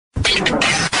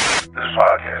This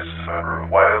podcast is a member of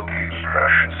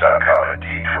WildGamesProductions.com and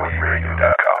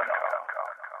D20Radio.com.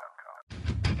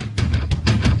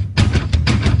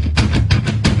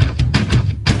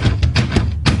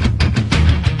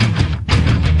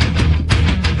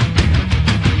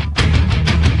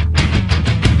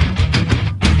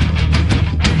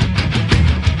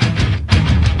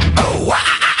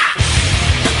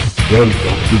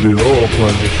 Welcome to the Roll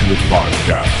Initiative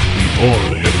Podcast, the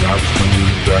only Advanced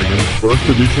Dungeons & Dragons First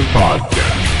Edition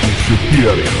podcast in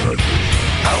Superior Edition.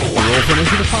 The Roll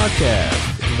Initiative Podcast,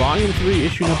 Volume 3,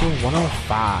 Issue number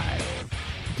 105.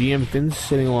 DM Finn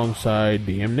sitting alongside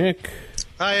DM Nick.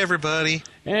 Hi, everybody.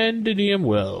 And DM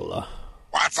Will.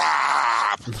 What's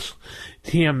up?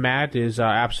 DM Matt is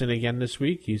absent again this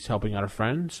week. He's helping out a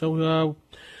friend, so we'll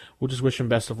just wish him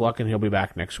best of luck, and he'll be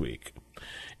back next week.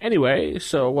 Anyway,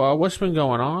 so what's been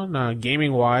going on?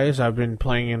 Gaming-wise, I've been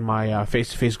playing in my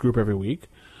face-to-face group every week.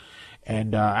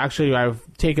 And actually, I've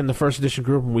taken the first edition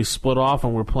group and we split off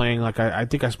and we're playing, like I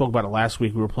think I spoke about it last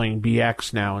week, we were playing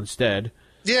BX now instead.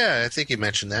 Yeah, I think you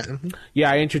mentioned that. Mm-hmm. Yeah,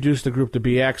 I introduced the group to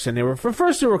BX and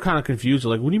first they were kind of confused.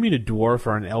 They're like, what do you mean a dwarf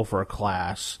or an elf or a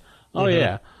class? Oh,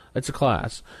 yeah, it's a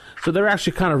class. So they're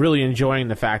actually kind of really enjoying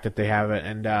the fact that they have it.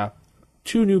 And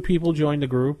 2 new people joined the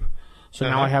group. So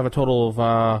now I have a total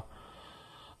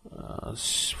of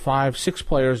 6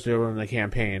 players during the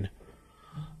campaign.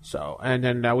 So, and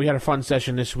then we had a fun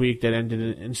session this week that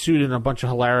ensued in a bunch of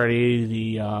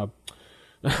hilarity. The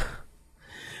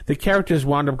characters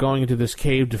wound up going into this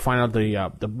cave to find out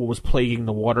what was plaguing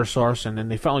the water source, and then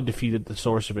they finally defeated the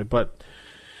source of it. But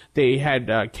they had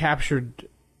they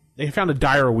found a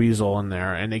dire weasel in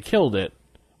there, and they killed it,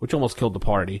 which almost killed the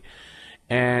party.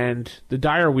 And the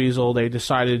dire weasel, they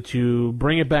decided to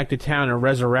bring it back to town and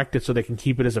resurrect it so they can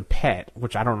keep it as a pet,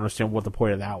 which I don't understand what the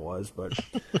point of that was. But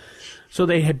so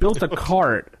they had built a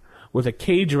cart with a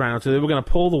cage around it, so they were going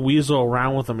to pull the weasel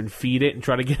around with them and feed it and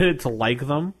try to get it to like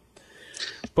them.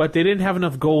 But they didn't have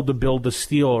enough gold to build the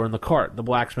steel in the cart. The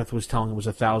blacksmith was telling them it was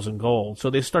 1,000 gold.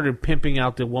 So they started pimping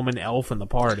out the woman elf in the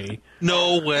party.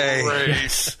 No way.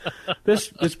 Yes.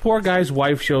 This poor guy's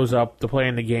wife shows up to play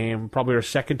in the game, probably her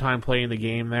second time playing the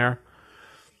game there.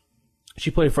 She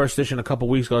played first edition a couple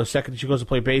weeks ago. Second, she goes to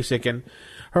play basic, and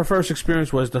her first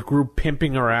experience was the group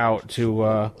pimping her out to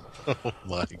oh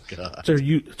my god, to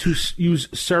use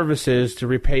services to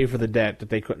repay for the debt that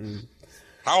they couldn't.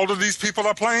 How old are these people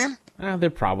are playing? They're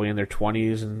probably in their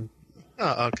 20s, and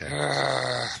oh, okay.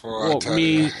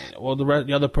 The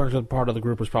other part of the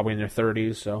group was probably in their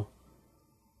 30s. So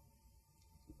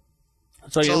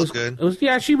yeah, it was good. It was,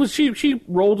 yeah, she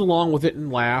rolled along with it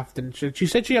and laughed, and she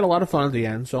said she had a lot of fun at the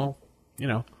end. So, you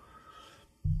know.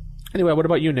 Anyway, what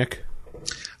about you, Nick?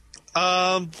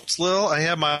 Well, I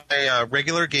have my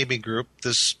regular gaming group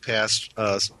this past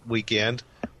weekend.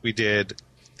 We did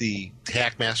the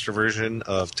Hackmaster version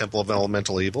of Temple of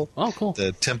Elemental Evil. Oh, cool.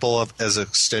 The Temple of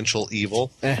Existential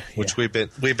Evil, which we've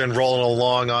been rolling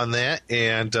along on that.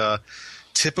 And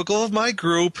typical of my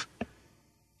group,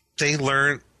 they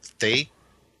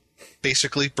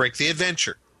basically break the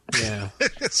adventure. Yeah.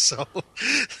 So,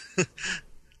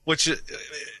 which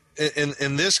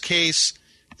in this case,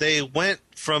 they went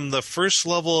from the first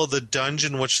level of the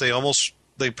dungeon, which they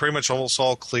pretty much almost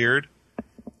all cleared,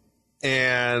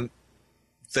 and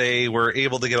they were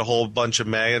able to get a whole bunch of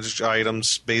magic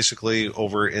items basically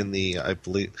over in the, I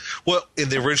believe, well, in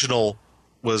the original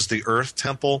was the Earth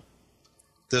Temple.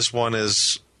 This one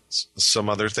is some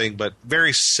other thing, but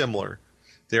very similar.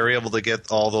 They were able to get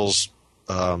all those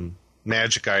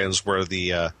magic items where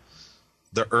the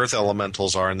Earth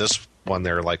Elementals are. In this one,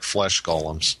 they're like flesh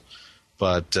golems.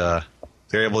 But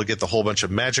they're able to get the whole bunch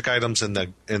of magic items in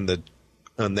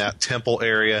that temple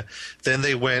area. Then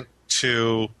they went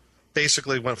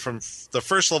from the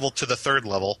first level to the third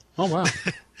level. Oh, wow.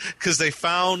 Because they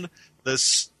found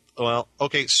this, well,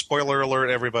 okay, spoiler alert,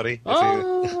 everybody.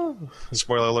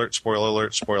 Spoiler alert, spoiler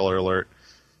alert, spoiler alert.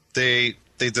 They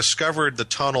discovered the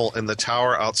tunnel in the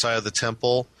tower outside of the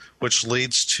temple, which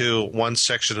leads to one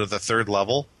section of the third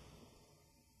level.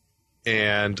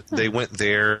 And they went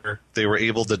there. They were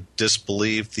able to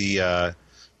disbelieve the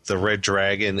red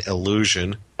dragon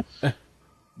illusion.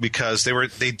 Because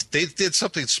they did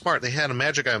something smart. They had a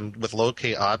magic item with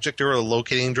locate object. They were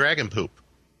locating dragon poop.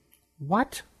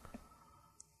 What?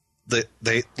 They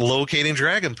locating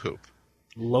dragon poop.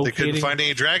 They couldn't find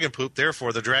any dragon poop.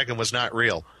 Therefore, the dragon was not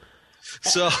real.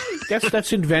 So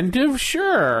that's inventive,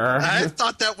 sure. I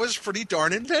thought that was pretty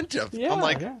darn inventive. Yeah, I'm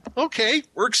like, okay,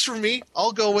 works for me.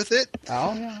 I'll go with it.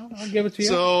 Oh yeah, I'll give it to you.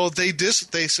 So they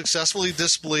successfully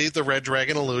disbelieved the red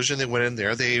dragon illusion. They went in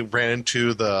there. They ran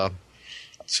into the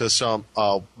to some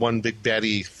one big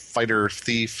baddie fighter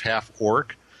thief half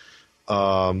orc.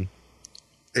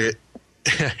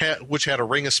 Which had a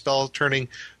ring of spell turning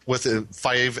with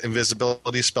 5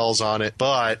 invisibility spells on it,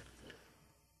 but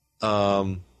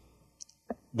one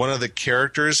of the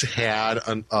characters had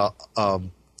a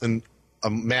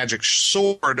magic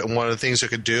sword, and one of the things it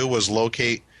could do was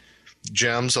locate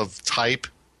gems of type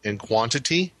and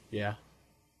quantity. Yeah.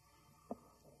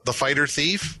 The fighter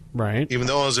thief, Right. even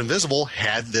though it was invisible,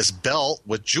 had this belt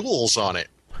with jewels on it.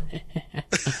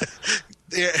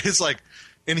 It's like,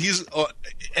 and he's,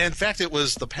 in fact, it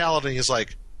was the paladin. He's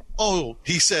like, oh,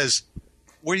 he says,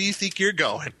 where do you think you're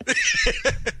going?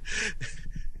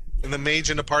 And the mage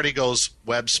in the party goes,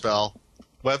 web spell.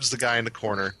 Web's the guy in the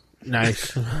corner.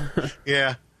 Nice.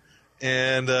 Yeah.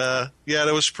 And, yeah,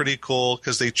 that was pretty cool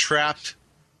because they trapped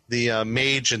the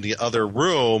mage in the other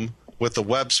room with the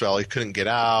web spell. He couldn't get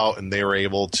out, and they were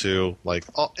able to, like,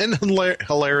 and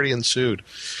hilarity ensued.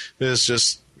 It was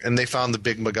just, and they found the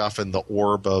big MacGuffin, the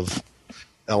orb of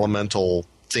elemental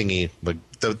thingy, the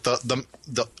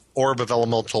orb of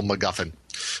elemental MacGuffin.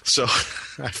 So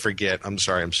I forget. I'm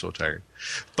sorry. I'm so tired.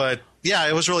 But yeah,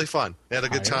 it was really fun. We had a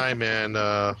good time, and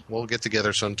we'll get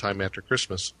together sometime after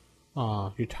Christmas.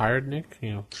 You tired, Nick?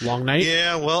 Long night?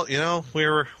 Yeah, well,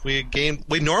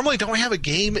 we normally don't have a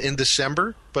game in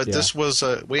December, but this was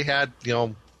we had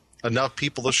enough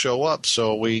people to show up,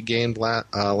 so we gamed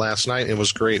last night. It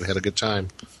was great. Had a good time.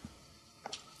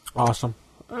 Awesome.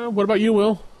 What about you,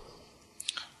 Will?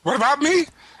 What about me?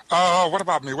 What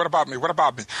about me?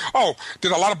 Oh,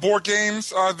 did a lot of board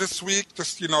games this week.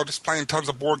 Just playing tons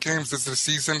of board games. This is the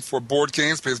season for board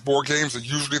games because board games are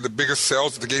usually the biggest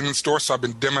sales at the gaming store. So I've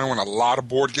been demoing a lot of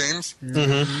board games.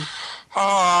 Mm-hmm.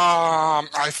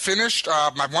 I finished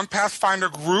my one Pathfinder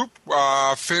group.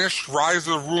 Finished Rise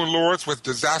of the Ruin Lords with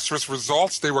disastrous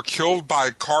results. They were killed by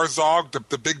Karzog,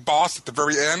 the big boss, at the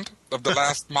very end of the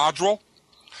last module.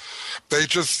 They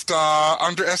just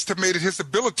underestimated his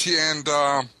ability, and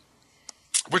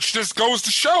which just goes to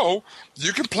show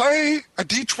you can play a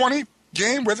D20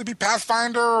 game, whether it be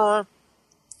Pathfinder or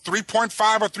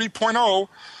 3.5 or 3.0,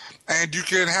 and you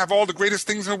can have all the greatest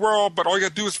things in the world, but all you got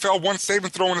to do is fail one save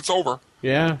and throw, and it's over.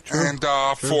 Yeah, true. And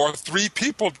for 3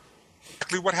 people,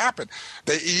 exactly what happened.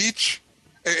 They each,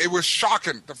 it was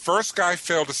shocking. The first guy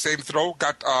failed a save and throw,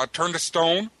 got turned to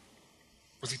stone.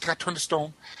 Was he got turned to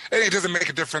stone? And it doesn't make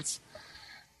a difference.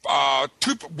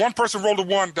 One person rolled a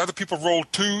 1, the other people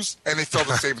rolled 2s, and they failed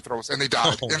the saving throws, and they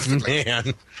died instantly.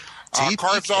 Man.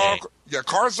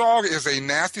 Karzog is a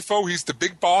nasty foe. He's the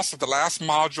big boss of the last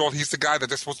module. He's the guy that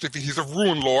they're supposed to defeat. He's a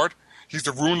Ruin Lord. He's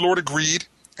the Ruin Lord of Greed,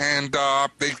 and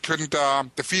they couldn't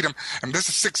defeat him. And this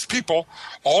is 6 people.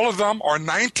 All of them are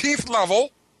 19th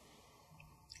level.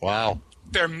 Wow.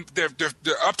 They're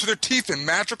up to their teeth in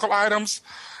magical items,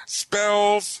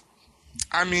 spells.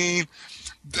 I mean,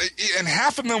 and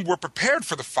half of them were prepared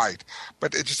for the fight,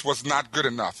 but it just was not good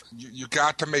enough. You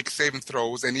got to make saving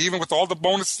throws, and even with all the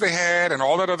bonuses they had and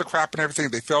all that other crap and everything,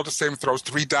 they failed to saving throws.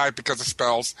 3 died because of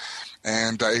spells,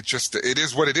 and it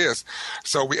is what it is.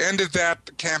 So we ended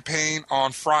that campaign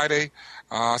on Friday.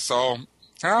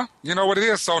 You know what it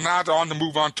is. So now they're on to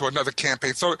move on to another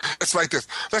campaign. So it's like this.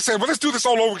 Let's say, well, let's do this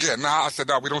all over again. Nah, I said,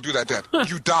 no, we don't do that then.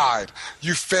 You died.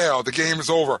 You failed. The game is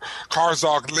over.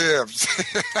 Karzog lives.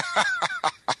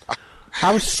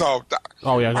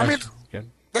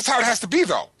 That's how it has to be,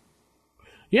 though.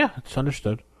 Yeah, it's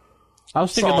understood. I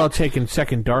was thinking about taking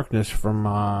Second Darkness from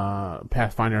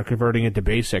Pathfinder and converting it to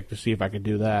Basic to see if I could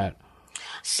do that.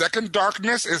 Second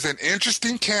Darkness is an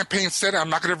interesting campaign setting. I'm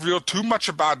not going to reveal too much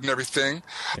about it and everything.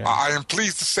 Yeah. I am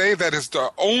pleased to say that is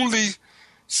the only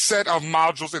set of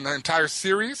modules in the entire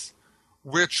series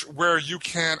where you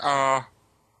can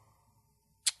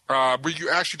where you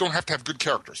actually don't have to have good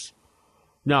characters.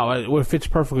 No, it fits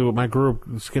perfectly with my group,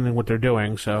 skinning what they're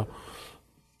doing. So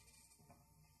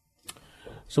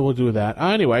we'll do that.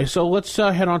 Anyway, so let's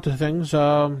head on to things.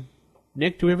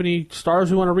 Nick, do we have any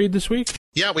stars we want to read this week?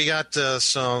 Yeah, we got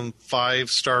some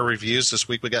 5-star reviews this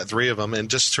week. We got 3 of them. And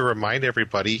just to remind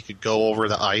everybody, you could go over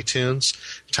to iTunes,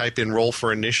 type in Roll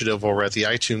for Initiative over at the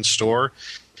iTunes store,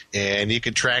 and you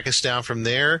could track us down from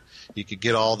there. You could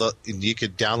get you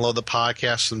could download the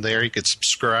podcast from there. You could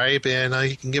subscribe, and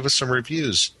you can give us some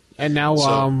reviews. And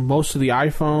now most of the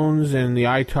iPhones and the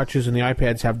iTouches and the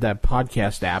iPads have that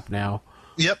podcast app now.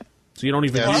 Yep. So you don't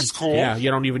even that's cool. Yeah, you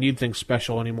don't even need things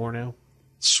special anymore now.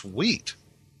 Sweet.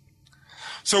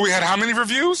 So we had how many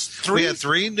reviews? 3? We had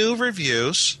 3 new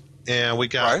reviews, and we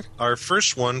got our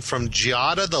first one from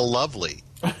Giada the Lovely.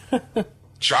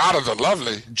 Giada the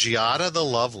Lovely? Giada the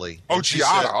Lovely. Oh,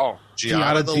 Giada.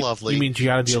 Giada the Lovely. You mean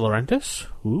Giada De Laurentiis?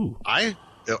 Ooh.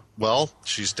 Well,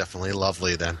 she's definitely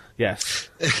lovely then. Yes.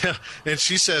 And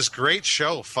she says, great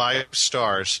show, 5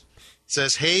 stars.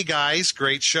 Says, hey guys,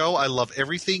 great show. I love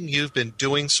everything you've been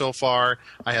doing so far.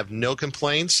 I have no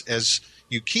complaints as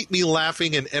you keep me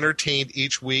laughing and entertained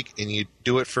each week, and you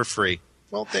do it for free.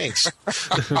 Well, thanks.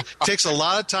 Takes a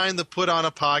lot of time to put on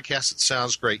a podcast. It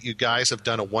sounds great. You guys have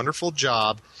done a wonderful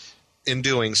job in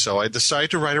doing so. I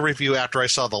decided to write a review after I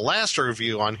saw the last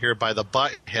review on here by the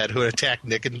butthead who attacked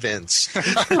Nick and Vince.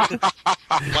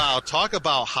 Wow, talk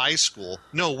about high school.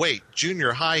 No, wait,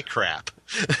 junior high crap.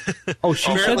 Oh,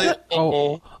 she said that?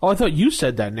 Oh, I thought you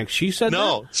said that, Nick. She said that?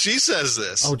 No, she says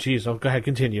this. Oh, geez. Oh, go ahead.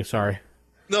 Continue. Sorry.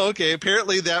 No, okay.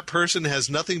 Apparently that person has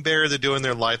nothing better to do in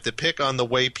their life to pick on the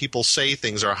way people say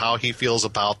things or how he feels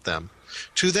about them.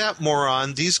 To that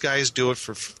moron, these guys do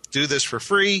this for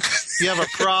free. You have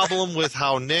a problem with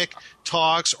how Nick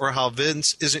talks or how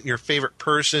Vince isn't your favorite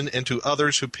person, and to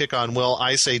others who pick on Will,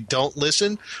 I say don't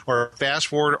listen or fast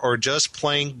forward or just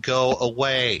plain go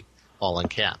away. All in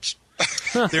caps.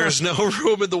 There is no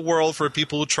room in the world for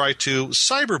people who try to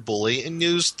cyberbully and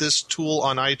use this tool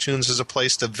on iTunes as a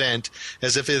place to vent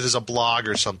as if it is a blog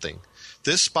or something.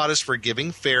 This spot is for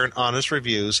giving fair and honest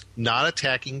reviews, not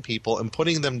attacking people and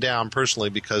putting them down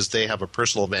personally because they have a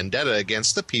personal vendetta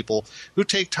against the people who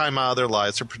take time out of their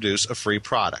lives to produce a free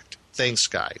product. Thanks,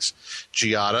 guys.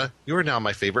 Giada, you are now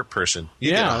my favorite person.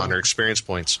 You get 100 experience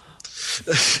points.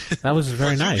 That was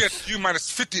very nice. You minus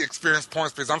 50 experience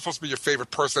points because I'm supposed to be your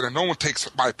favorite person and no one takes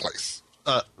my place.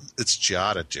 It's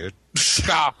Giada, dude.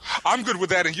 Nah, I'm good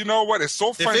with that. And you know what? It's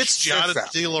so funny. If it's Giada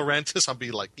De Laurentiis, I'll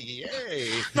be like,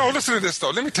 yay. No, listen to this, though.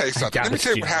 Let me tell you something. Let me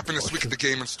tell you what happened this week at the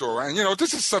gaming store. And,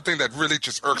 this is something that really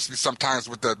just irks me sometimes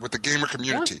with the gamer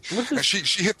community. And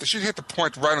she hit the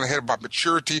point right on the head about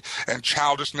maturity and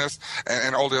childishness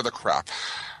and all the other crap.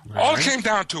 Right. All it came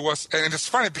down to us, and it's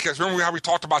funny because remember how we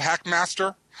talked about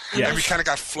Hackmaster? Yes. And we kind of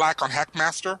got flack on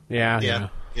Hackmaster?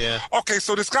 Yeah. Okay,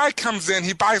 so this guy comes in,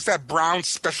 he buys that brown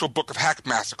special book of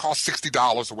Hackmaster, cost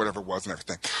 $60 or whatever it was and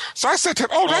everything. So I said to him,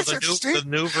 that's interesting. The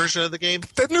new version of the game?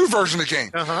 The new version of the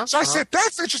game. So I said,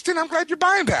 that's interesting, I'm glad you're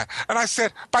buying that. And I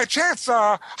said, by chance,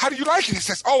 how do you like it? He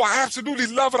says, I absolutely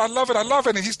love it, I love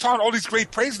it. And he's talking all these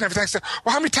great praise and everything. I said,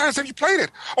 well, how many times have you played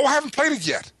it? Oh, I haven't played it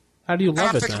yet. How do you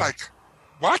love it, thinking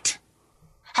what?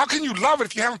 How can you love it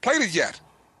if you haven't played it yet?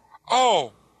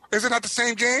 Oh, is it not the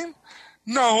same game?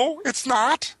 No, it's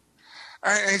not.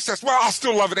 And he says, well, I'll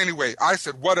still love it anyway. I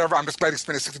said, whatever. I'm just glad he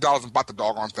spent his $60 and bought the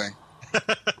doggone thing.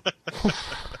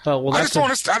 I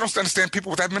don't understand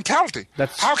people with that mentality.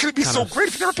 How can it be so great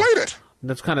if you never played it?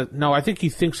 That's no, I think he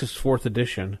thinks it's 4th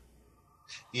edition.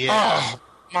 Yeah. Oh,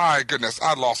 my goodness.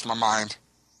 I lost my mind.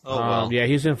 Oh, well. Yeah,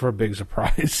 he's in for a big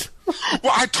surprise.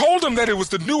 Well, I told him that it was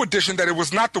the new edition, that it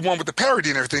was not the one with the parody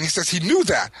and everything. He says he knew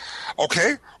that.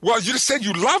 Okay, well, you just said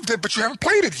you loved it, but you haven't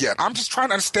played it yet. I'm just trying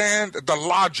to understand the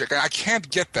logic. I can't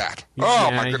get that.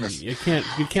 My goodness. You can't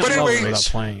but love anyway, it without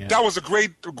playing it. That was a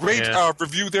great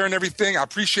review there and everything. I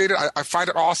appreciate it. I find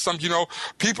it awesome.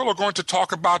 People are going to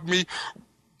talk about me.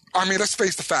 I mean, let's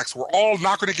face the facts. We're all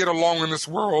not going to get along in this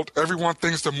world. Everyone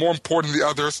thinks they're more important than the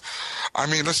others. I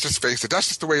mean, let's just face it. That's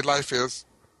just the way life is.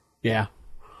 Yeah.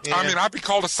 I mean, I've been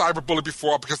called a cyberbully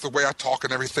before because of the way I talk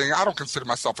and everything. I don't consider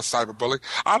myself a cyberbully.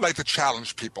 I like to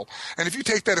challenge people. And if you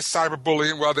take that as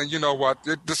cyberbullying, well, then you know what?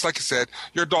 Just like you said,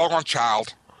 you're a doggone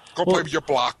child. Go play with your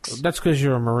blocks. That's because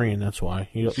you're a Marine, that's why.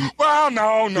 Well,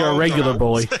 no. You're a regular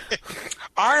bully.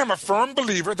 I am a firm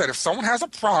believer that if someone has a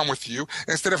problem with you,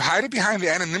 instead of hiding behind the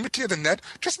anonymity of the net,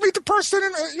 just meet the person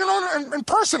in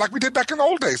person like we did back in the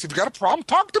old days. If you got a problem,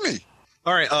 talk to me.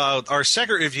 All right, our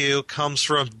second review comes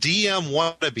from DM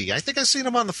Wannabe. I think I've seen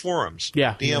him on the forums.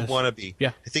 Yeah. DM Wannabe.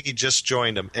 Yeah. I think he just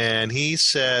joined him. And he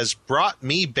says, brought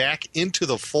me back into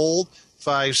the fold,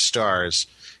 5 stars.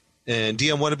 And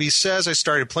DM Wannabe says, I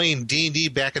started playing D&D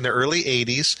back in the early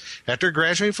 80s. After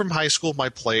graduating from high school, my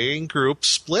playing group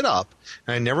split up,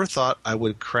 and I never thought I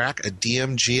would crack a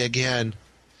DMG again.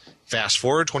 Fast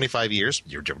forward 25 years,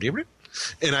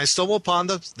 and I stumbled upon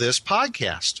this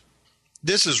podcast.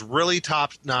 This is really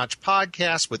top-notch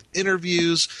podcast with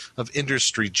interviews of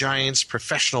industry giants,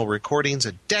 professional recordings,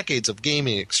 and decades of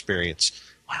gaming experience.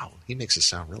 Wow, he makes it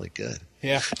sound really good.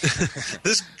 Yeah.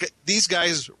 These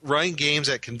guys run games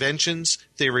at conventions.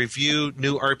 They review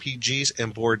new RPGs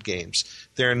and board games.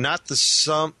 They're not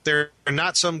some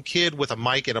kid with a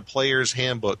mic and a player's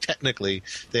handbook. Technically,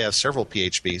 they have several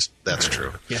PhDs. That's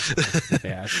true. Yeah,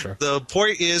 that's true. The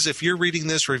point is, if you're reading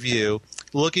this review,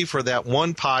 looking for that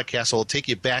one podcast that will take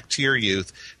you back to your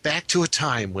youth, back to a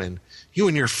time when you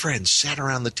and your friends sat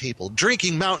around the table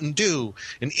drinking Mountain Dew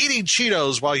and eating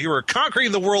Cheetos while you were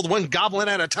conquering the world one goblin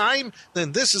at a time,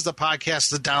 then this is the podcast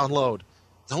to download.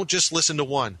 Don't just listen to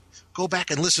one. Go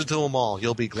back and listen to them all.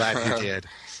 You'll be glad you did.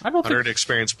 I don't 100 think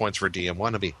experience points for DM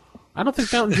Wannabe. I don't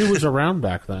think Mountain Dew was around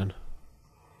back then.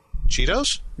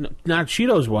 Cheetos? No, not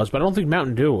Cheetos was, but I don't think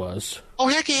Mountain Dew was. Oh,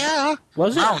 heck yeah.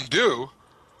 Was it? Mountain Dew.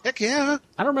 Heck yeah.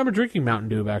 I don't remember drinking Mountain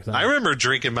Dew back then. I remember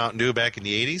drinking Mountain Dew back in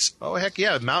the 80s. Oh, heck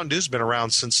yeah. Mountain Dew's been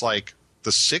around since, like,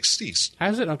 the 60s.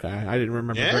 Has it? Okay, I didn't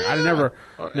remember. Yeah. I never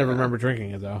remember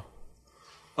drinking it though.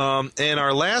 And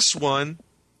our last one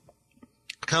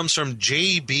comes from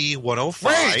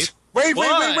JB105. Wait.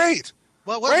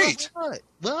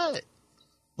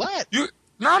 What? You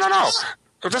no.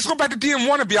 Let's go back to DM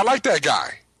Wannabe. I like that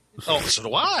guy. Oh, so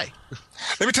do I.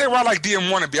 Let me tell you why I like DM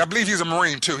Wannabe. I believe he's a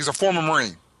Marine, too. He's a former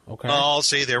Marine. Okay. Oh,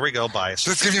 see, there we go, bias.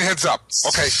 Just give you a heads up.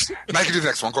 Okay. Now you can do the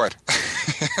next one. Go ahead.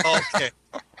 Okay.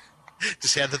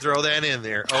 Just had to throw that in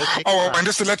there. Okay. Oh, and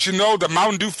just to let you know, the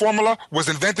Mountain Dew formula was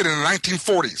invented in the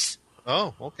 1940s.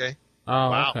 Oh, okay. Oh,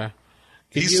 Wow. okay.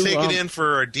 He's taking in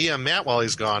for our DM Matt while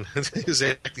he's gone. He's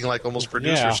acting like almost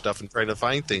producer Yeah. stuff and trying to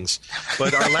find things.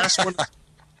 But our last one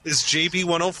is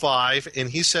JB105, and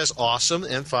he says awesome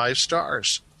and 5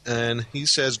 stars. And he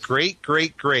says, great.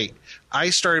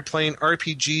 I started playing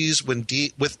RPGs with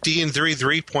D&D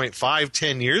 3.5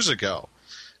 10 years ago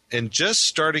and just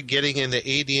started getting into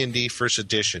AD&D First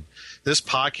Edition. This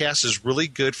podcast is really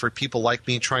good for people like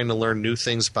me trying to learn new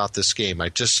things about this game. I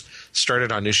just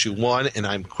started on issue 1, and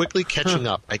I'm quickly catching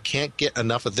up. I can't get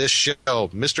enough of this show.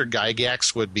 Mr.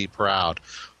 Gygax would be proud.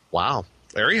 Wow.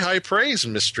 Very high praise,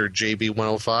 Mr.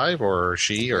 JB105, or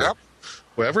she, or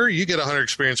whoever. You get 100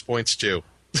 experience points, too.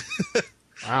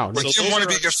 Wow. But DM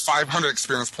Wannabe gets 500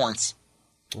 experience points.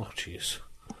 Oh, jeez.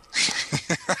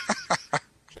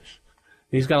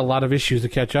 He's got a lot of issues to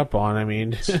catch up on. I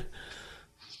mean,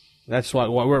 that's why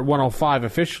we're at 105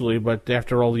 officially, but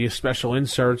after all the special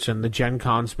inserts and the Gen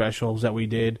Con specials that we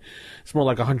did, it's more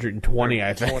like 120,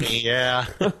 I think. 20, yeah.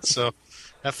 So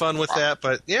have fun with that.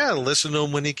 But, yeah, listen to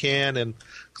him when you can. And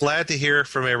glad to hear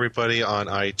from everybody on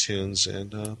iTunes.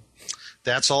 And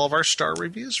that's all of our star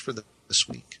reviews for this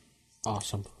week.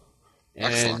 Awesome.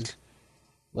 Excellent. And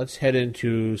let's head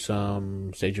into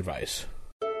some Sage Advice.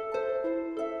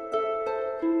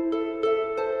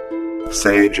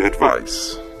 Sage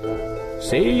Advice.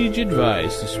 Sage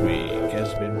Advice this week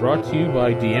has been brought to you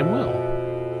by DM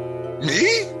Will.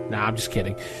 Me? Nah, I'm just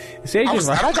kidding. Sage I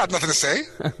Advice. don't got nothing to say.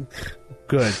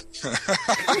 Good.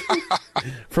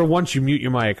 For once, you mute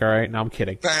your mic, all right? No, I'm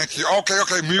kidding. Thank you. Okay,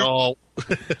 mute. Oh,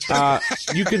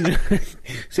 You can,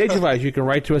 Sage Advice, you can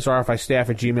write to us,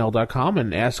 rfistaff@gmail.com,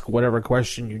 and ask whatever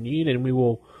question you need, and we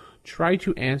will try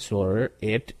to answer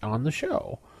it on the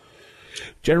show.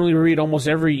 Generally, we read almost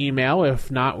every email. If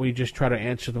not, we just try to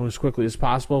answer them as quickly as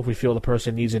possible if we feel the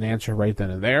person needs an answer right then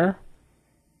and there.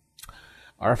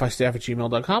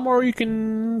 rfistaff@gmail.com, or you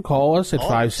can call us at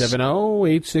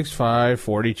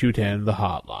 570-865-4210, the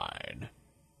hotline.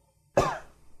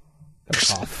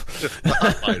 Cough.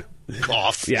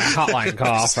 cough. Yeah, hotline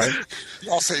cough, right?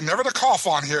 I'll say never to cough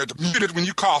on here. Mute it when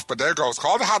you cough, but there it goes.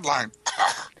 Call the hotline.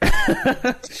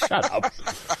 Shut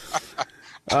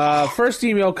up. First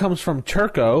email comes from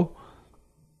Turco,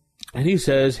 and he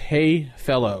says, "Hey,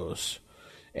 fellows.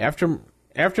 After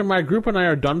my group and I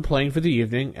are done playing for the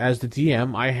evening, as the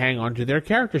DM, I hang on to their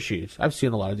character sheets." I've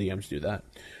seen a lot of DMs do that.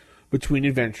 "Between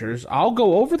adventures, I'll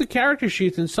go over the character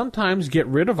sheets and sometimes get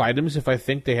rid of items if I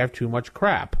think they have too much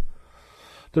crap.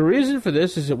 The reason for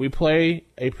this is that we play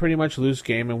a pretty much loose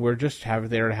game and we're just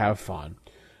there to have fun.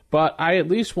 But I at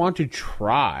least want to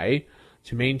try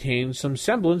to maintain some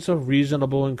semblance of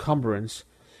reasonable encumbrance.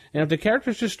 And if the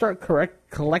characters just start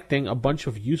collecting a bunch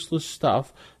of useless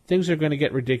stuff, things are going to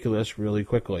get ridiculous really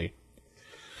quickly.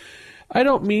 I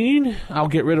don't mean I'll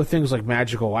get rid of things like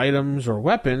magical items or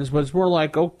weapons, but it's more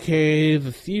like, okay,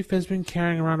 the thief has been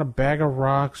carrying around a bag of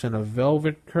rocks and a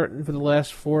velvet curtain for the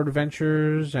last 4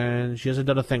 adventures, and she hasn't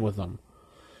done a thing with them.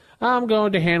 I'm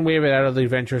going to hand wave it out of the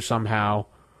adventure somehow,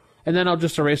 and then I'll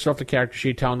just erase it off the character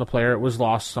sheet telling the player it was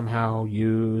lost somehow,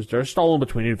 used, or stolen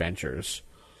between adventures.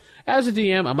 As a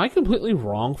DM, am I completely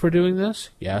wrong for doing this?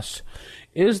 Yes.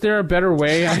 Is there a better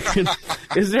way I can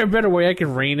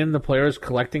rein in the player's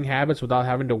collecting habits without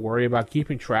having to worry about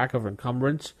keeping track of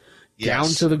encumbrance down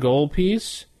to the gold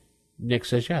piece? Nick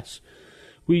says yes.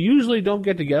 We usually don't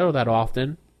get together that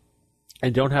often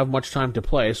and don't have much time to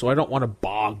play, so I don't want to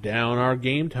bog down our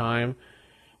game time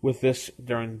with this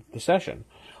during the session.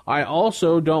 I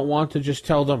also don't want to just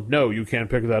tell them, no, you can't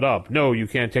pick that up. No, you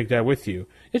can't take that with you.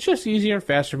 It's just easier and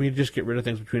faster for me to just get rid of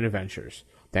things between adventures.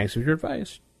 Thanks for your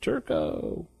advice.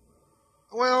 Turco.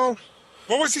 Well,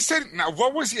 What was he saying? Now,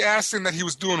 what was he asking that he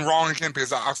was doing wrong again?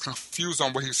 Because I was confused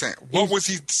on what he was saying. What was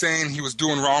he saying he was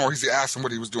doing wrong, or was he asking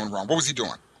what he was doing wrong? What was he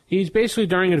doing? He's basically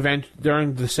during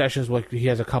the sessions, like he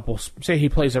has a couple. Say he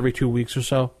plays every 2 weeks or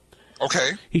so.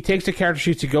 Okay. He takes the character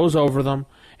sheets, he goes over them,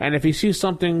 and if he sees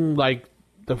something like,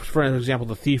 for example,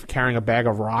 the thief carrying a bag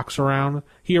of rocks around,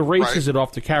 he erases it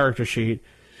off the character sheet.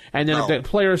 And then if the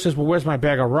player says, well, where's my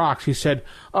bag of rocks? He said,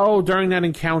 oh, during that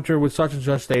encounter with such and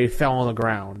such, they fell on the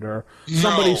ground, or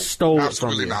somebody stole it from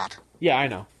you. Absolutely not. Yeah, I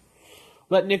know.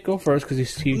 Let Nick go first, because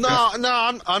he's I'm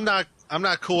not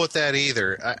cool with that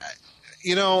either.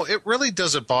 It really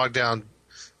doesn't bog down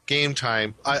game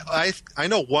time. I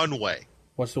know one way.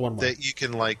 What's the one way? That you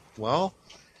can, if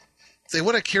they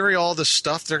want to carry all this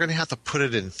stuff, they're going to have to put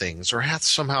it in things or have to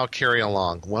somehow carry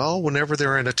along. Well, whenever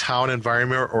they're in a town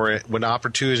environment or when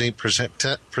opportunity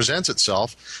presents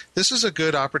itself, this is a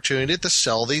good opportunity to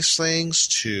sell these things,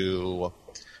 to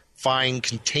find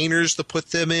containers to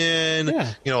put them in,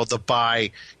 to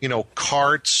buy,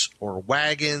 carts or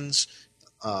wagons,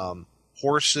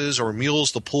 horses or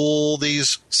mules to pull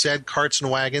these said carts and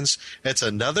wagons. It's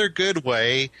another good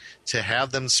way to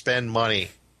have them spend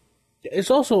money.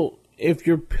 It's also, if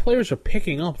your players are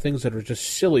picking up things that are just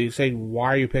silly, saying,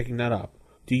 why are you picking that up?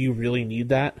 Do you really need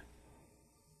that?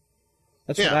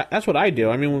 That's what I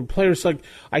do. I mean, when players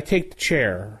I take the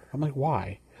chair, I'm like,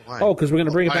 why? Oh, because we're going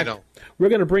to bring it back. We're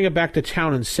going to bring it back to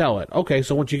town and sell it. Okay,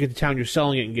 so once you get to town, you're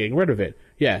selling it and getting rid of it.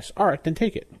 Yes. All right, then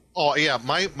take it. Oh, yeah.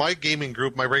 My gaming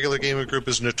group, my regular gaming group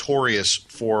is notorious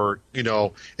for,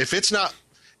 if it's not,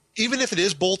 even if it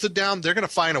is bolted down, they're going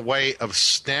to find a way of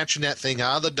snatching that thing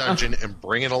out of the dungeon and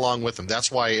bring it along with them.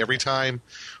 That's why every time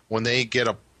every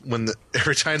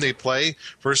time they play,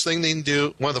 one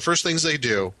of the first things they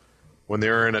do when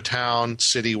they're in a town,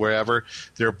 city, wherever,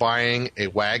 they're buying a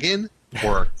wagon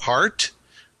or a cart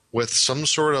with some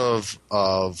sort of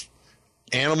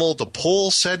animal to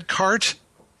pull said cart.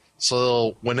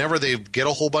 So whenever they get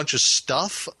a whole bunch of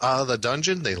stuff out of the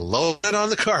dungeon, they load it on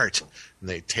the cart and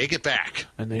they take it back.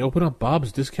 And they open up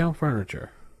Bob's Discount Furniture.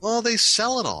 Well, they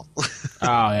sell it all. Oh,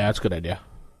 yeah, that's a good idea.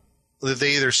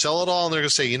 They either sell it all and they're going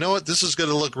to say, you know what, this is going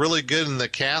to look really good in the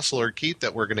castle or keep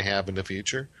that we're going to have in the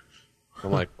future.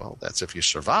 I'm like, well, that's if you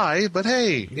survive, but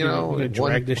hey,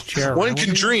 drag this chair one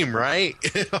can dream, right?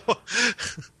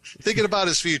 Thinking about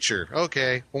his future.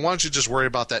 Okay, well, why don't you just worry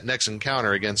about that next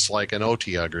encounter against an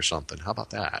Otyugh or something? How about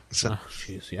that?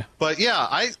 Yeah. But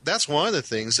yeah, that's one of the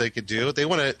things they could do. They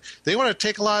want to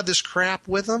take a lot of this crap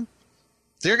with them.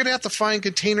 They're going to have to find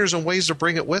containers and ways to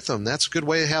bring it with them. That's a good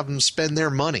way to have them spend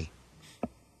their money.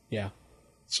 Yeah.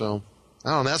 So, I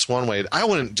don't know. That's one way. I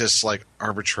wouldn't just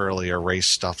arbitrarily erase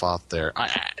stuff out there.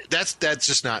 That's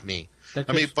just not me.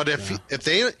 But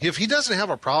if he doesn't have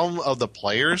a problem of the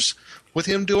players with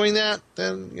him doing that,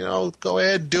 then go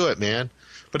ahead and do it, man.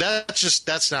 But that's just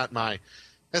not my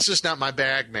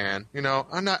bag, man.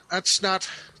 It's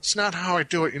not how I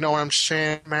do it. You know what I'm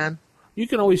saying, man? You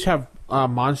can always have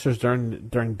monsters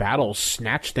during battles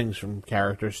snatch things from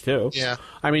characters too. Yeah,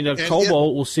 I mean, the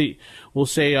kobold will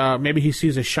say maybe he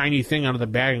sees a shiny thing out of the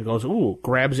bag and goes, ooh,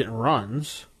 grabs it and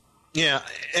runs. Yeah,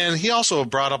 and he also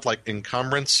brought up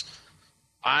encumbrance.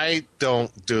 I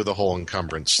don't do the whole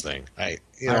encumbrance thing. I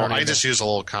just use a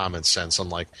little common sense. I'm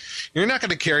like, you're not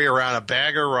going to carry around a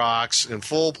bag of rocks and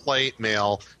full plate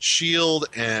mail, shield,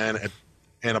 and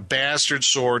a bastard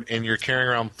sword, and you're carrying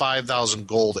around 5,000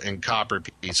 gold and copper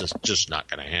pieces. Just not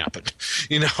going to happen.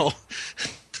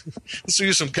 Let's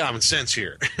use some common sense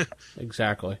here.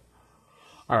 Exactly.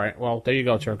 All right. Well, there you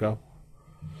go, Turco.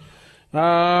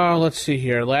 Let's see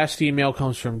here. Last email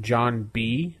comes from John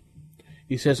B.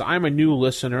 He says, I'm a new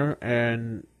listener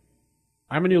and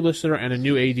a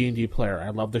new AD&D player. I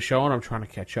love the show and I'm trying to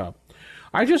catch up.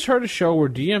 I just heard a show where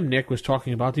DM Nick was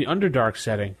talking about the Underdark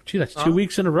setting. Gee, that's 2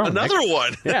 weeks in a row. Another Nick.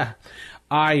 One. Yeah.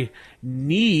 I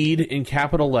need, in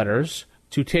capital letters,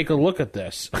 to take a look at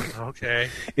this. Okay.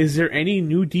 Is there any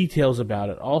new details about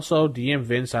it? Also, DM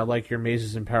Vince, I like your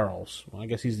Mazes and Perils. Well, I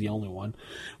guess he's the only one.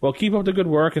 Well, keep up the good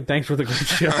work, and thanks for the good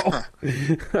show.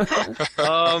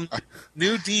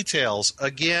 New details.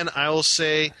 Again, I will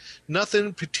say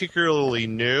nothing particularly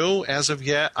new as of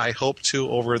yet. I hope to,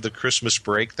 over the Christmas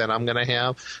break that I'm going to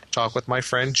have, talk with my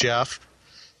friend Jeff,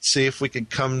 see if we can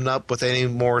come up with any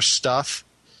more stuff.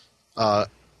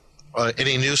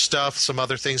 Any new stuff, some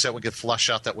other things that we could flush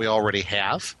out that we already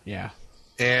have. Yeah.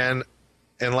 And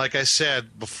like I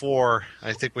said before,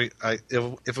 I think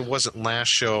if it wasn't last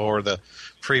show or the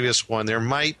previous one, there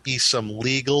might be some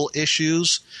legal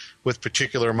issues with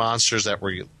particular monsters that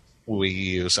we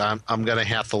use. I'm going to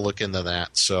have to look into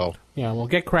that. So Yeah, well,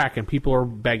 get cracking. People are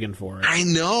begging for it. I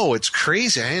know, it's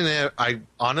crazy. I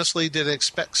honestly didn't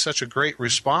expect such a great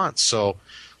response. So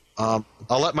I'll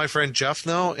let my friend Jeff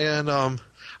know, and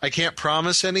I can't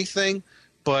promise anything,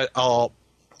 but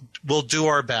we'll do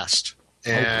our best,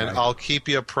 and Okay. I'll keep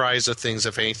you apprised of things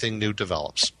if anything new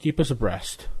develops. Keep us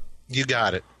abreast. You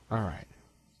got it. All right.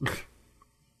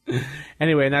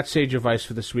 Anyway, and that's Sage Advice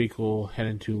for this week. We'll head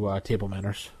into Table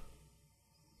Manners.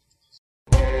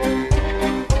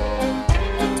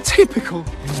 Typical.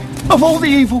 Of all the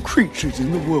evil creatures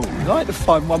in the world, I'd like to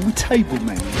find one with table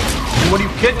manners. What, are you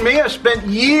kidding me? I spent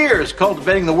years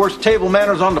cultivating the worst table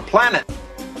manners on the planet.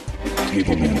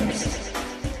 Table manners.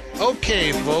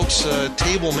 Okay, folks,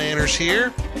 Table Manners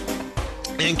here.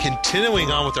 And continuing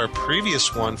on with our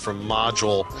previous one from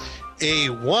Module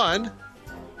A1,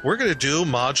 we're going to do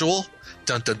Module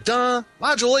Module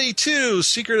A2,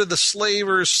 Secret of the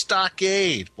Slaver's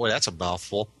Stockade. Boy, that's a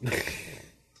mouthful.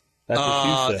 That's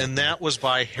what you said. And that was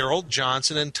by Harold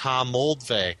Johnson and Tom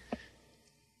Moldvay.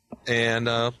 And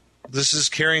this is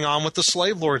carrying on with the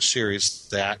Slave Lord series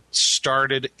that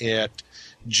started at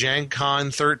Gen Con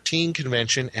 13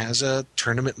 convention as a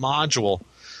tournament module.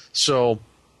 So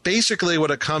basically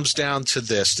what it comes down to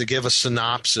this, to give a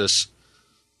synopsis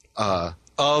of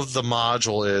the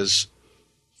module, is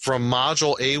from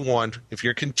Module A1, if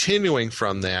you're continuing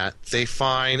from that, they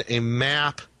find a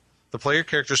map, the player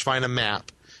characters find a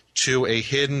map to a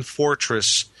hidden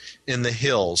fortress in the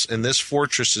hills, and this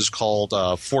fortress is called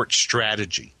Fort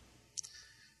Strategy.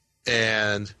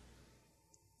 And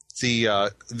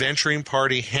the venturing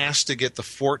party has to get the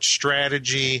Fort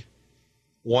Strategy.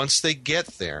 Once they get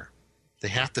there, they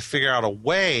have to figure out a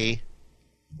way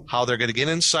how they're going to get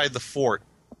inside the fort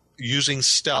using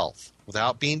stealth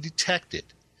without being detected.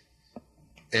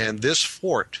 And this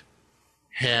fort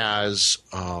has,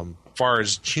 far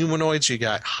as humanoids, you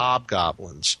got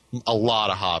hobgoblins, a lot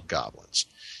of hobgoblins.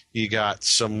 You got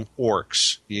some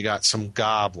orcs. You got some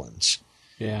goblins.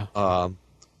 Yeah.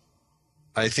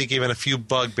 I think even a few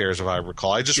bugbears, if I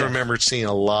recall. I just remembered seeing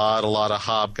a lot of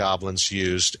hobgoblins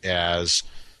used as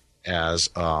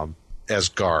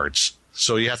guards.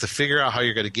 So you have to figure out how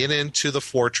you're going to get into the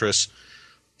fortress,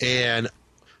 and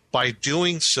by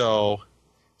doing so,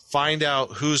 find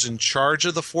out who's in charge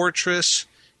of the fortress,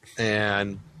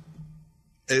 and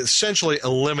essentially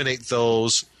eliminate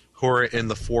those who are in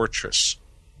the fortress.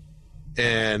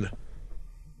 And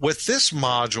with this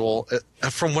module,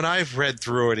 from when I've read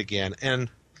through it again, and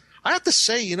I have to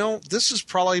say, this is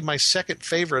probably my second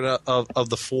favorite of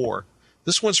the four.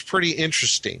 This one's pretty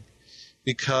interesting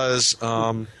because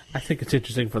I think it's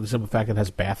interesting for the simple fact that it has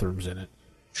bathrooms in it.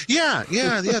 Yeah.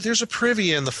 There's a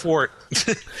privy in the fort,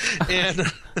 and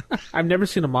I've never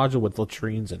seen a module with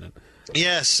latrines in it.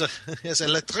 yes, a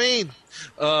latrine.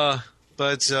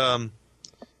 But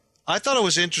I thought it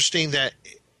was interesting that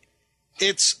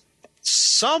it's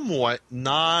somewhat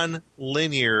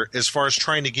non-linear as far as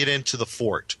trying to get into the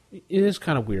fort. It is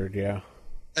kind of weird, yeah.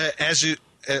 As you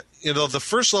the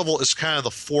first level is kind of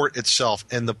the fort itself,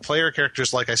 and the player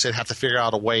characters, like I said, have to figure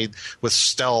out a way with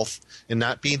stealth and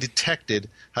not being detected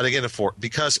how to get in a fort.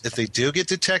 Because if they do get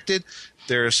detected,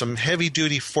 there are some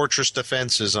heavy-duty fortress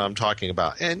defenses I'm talking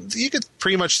about. And you could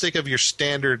pretty much think of your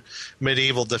standard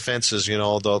medieval defenses,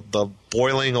 the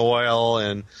boiling oil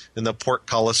and the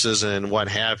portcullises and what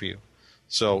have you.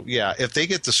 So, yeah, if they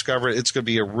get discovered, it's going to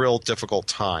be a real difficult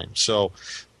time. So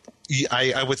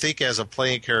I would think as a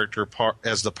playing character,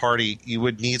 as the party, you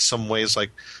would need some ways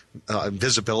like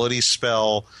invisibility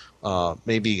spell,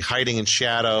 maybe hiding in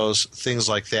shadows, things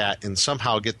like that, and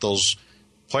somehow get those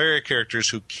player characters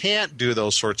who can't do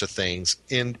those sorts of things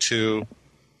into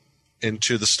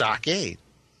the stockade.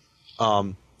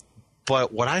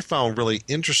 But what I found really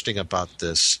interesting about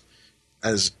this,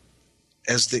 as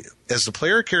the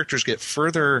player characters get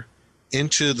further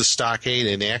into the stockade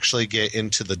and actually get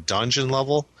into the dungeon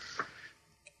level,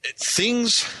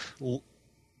 things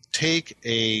take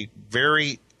a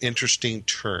very interesting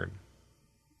turn,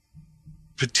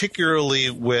 particularly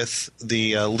with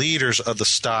the leaders of the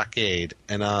stockade.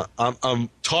 And I'm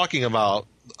talking about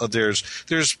there's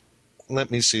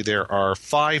let me see, there are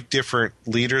 5 different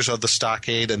leaders of the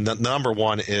stockade, and the number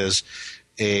one is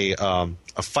a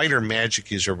fighter magic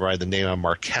user by the name of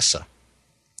Marquesa.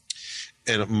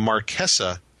 And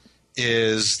Marquesa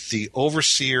is the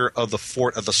overseer of the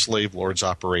Fort of the Slave Lords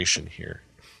operation here.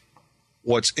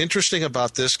 What's interesting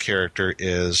about this character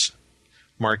is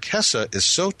Marquesa is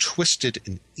so twisted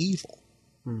and evil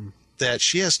that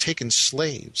she has taken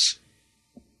slaves.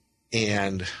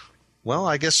 And, well,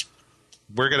 I guess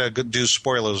we're going to do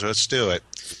spoilers. Let's do it.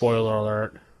 Spoiler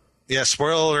alert. Yeah,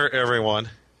 spoiler alert,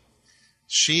 everyone.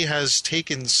 She has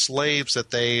taken slaves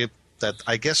that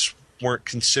I guess weren't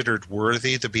considered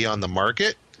worthy to be on the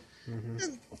market,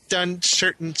 and done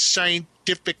certain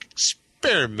scientific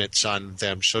experiments on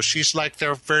them. So she's like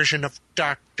their version of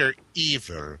Dr.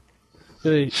 Evil.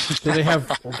 Do they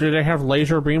have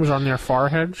laser beams on their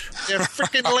foreheads? They're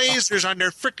freaking lasers on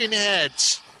their freaking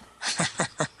heads.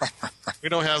 We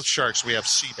don't have sharks. We have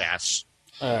sea bass.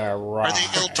 Right. Are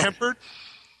they ill-tempered?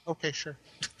 Okay, sure.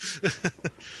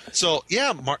 So,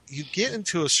 yeah, you get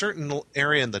into a certain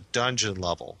area in the dungeon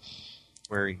level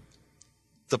where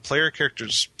the player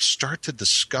characters start to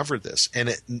discover this.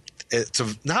 And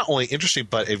it's not only interesting,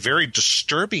 but a very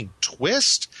disturbing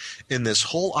twist in this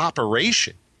whole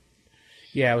operation.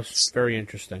 Yeah, it was very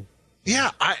interesting. Yeah,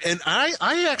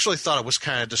 I actually thought it was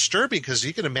kind of disturbing because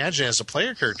you can imagine as a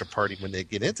player character party when they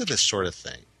get into this sort of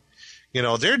thing,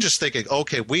 they're just thinking,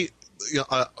 okay, we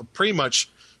pretty much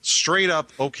straight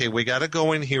up, okay, we got to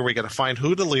go in here, we got to find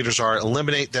who the leaders are,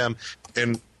 eliminate them,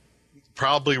 and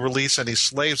probably release any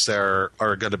slaves that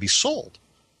are going to be sold.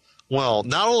 Well,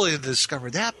 not only did they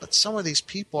discover that, but some of these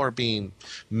people are being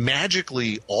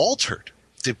magically altered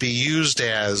to be used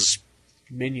as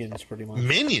minions, pretty much.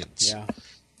 Minions. Yeah.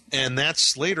 And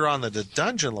that's later on in the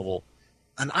dungeon level.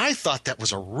 And I thought that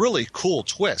was a really cool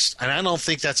twist. And I don't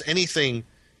think that's anything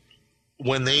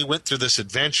when they went through this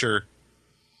adventure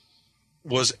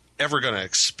was ever going to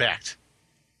expect.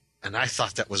 And I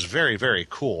thought that was very, very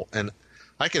cool. And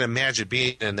I can imagine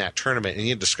being in that tournament and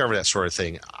you discover that sort of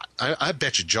thing. I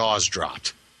bet your jaws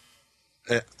dropped.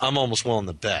 I'm almost willing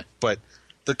to bet. But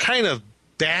the kind of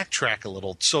backtrack a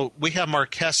little. So we have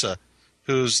Marquesa,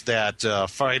 who's that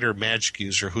fighter magic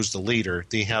user who's the leader.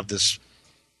 They have this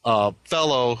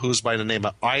fellow who's by the name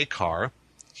of Icar.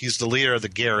 He's the leader of the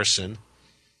garrison.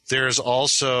 There's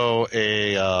also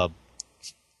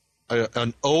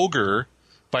an ogre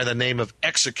by the name of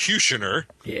Executioner.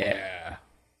 Yeah.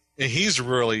 And he's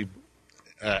really,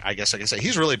 I guess I can say,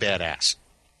 he's really badass.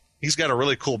 He's got a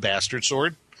really cool bastard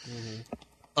sword.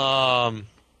 Mm-hmm.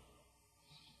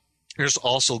 There's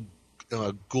also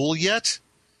Gouliet,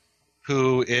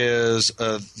 who is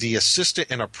the assistant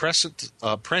and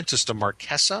apprentice to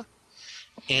Marquesa,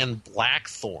 and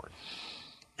Blackthorn.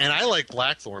 And I like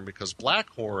Blackthorn because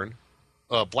Blackthorn,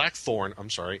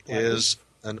 is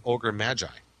an ogre magi,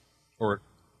 or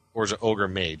is it ogre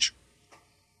mage?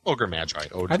 Ogre magi.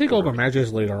 I think ogre magi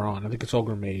is later on. I think it's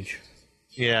ogre mage.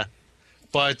 Yeah,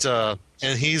 but and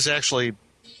he's actually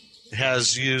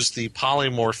has used the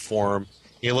polymorph form.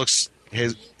 He looks.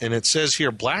 And it says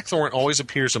here, Blackthorn always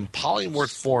appears in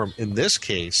polymorph form, in this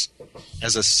case,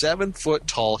 as a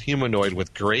 7-foot-tall humanoid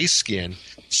with gray skin,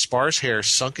 sparse hair,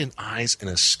 sunken eyes, and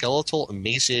a skeletal,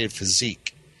 emaciated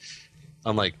physique.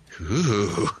 I'm like,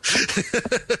 ooh.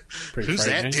 Who's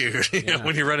that dude? Yeah.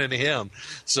 When you run into him.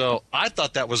 So I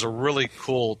thought that was a really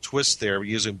cool twist there,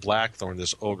 using Blackthorn,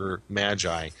 this ogre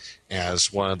magi,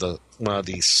 as one of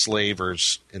the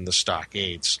slavers in the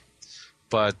stockades.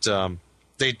 But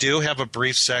they do have a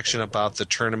brief section about the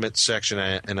tournament section,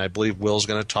 and I believe Will's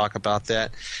going to talk about that.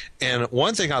 And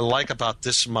one thing I like about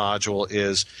this module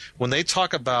is when they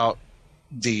talk about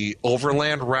the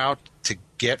overland route to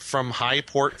get from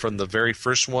Highport, from the very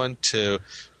first one to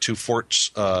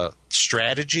Fort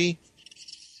Strategy,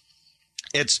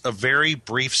 it's a very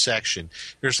brief section.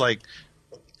 There's like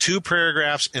 2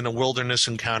 paragraphs in a wilderness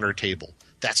encounter table.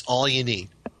 That's all you need.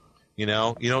 You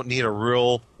don't need a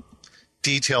real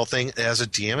detail thing as a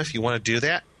DM. If you want to do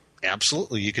that,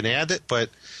 absolutely, you can add it. But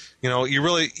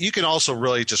you can also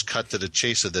really just cut to the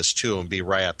chase of this too and be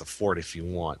right at the fort if you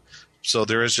want. So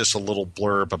there is just a little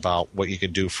blurb about what you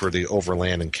can do for the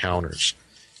overland encounters.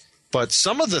 But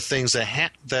some of the things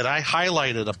that I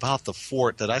highlighted about the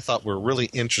fort that I thought were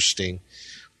really interesting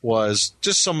was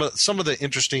just some of the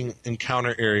interesting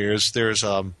encounter areas. There's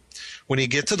when you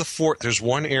get to the fort, there's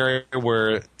one area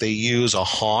where they use a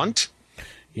haunt.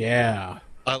 Yeah.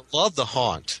 I love the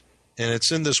haunt. And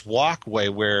it's in this walkway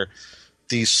where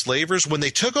the slavers, when they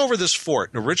took over this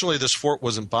fort, and originally this fort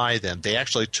wasn't by them, they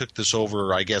actually took this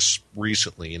over, I guess,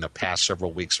 recently in the past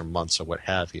several weeks or months or what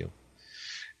have you.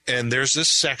 And there's this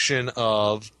section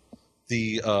of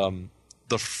the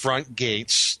front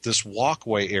gates, this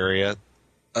walkway area,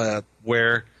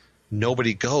 where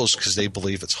nobody goes because they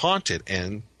believe it's haunted.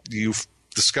 And you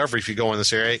discover if you go in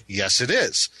this area, yes, it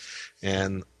is.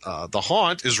 And the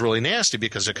haunt is really nasty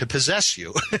because it could possess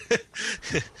you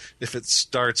if it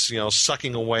starts,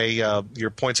 sucking away your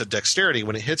points of dexterity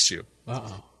when it hits you.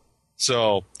 Uh-oh.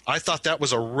 So I thought that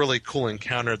was a really cool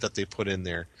encounter that they put in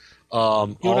there.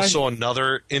 Also,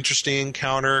 another interesting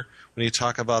encounter when when you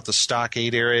talk about the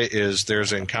stockade area is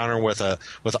there's an encounter with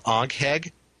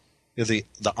Onkheg. The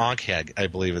Onkheg, I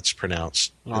believe it's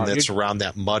pronounced, and that's around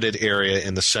that mudded area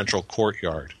in the central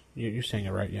courtyard. You're saying it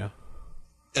right, yeah.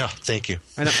 Oh, thank you.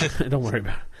 I know. Don't worry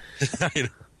about it.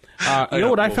 You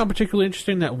know what I found particularly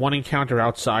interesting? That one encounter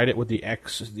outside it with the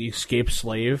escaped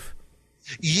slave.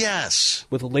 Yes.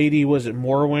 With Lady, was it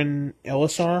Morwen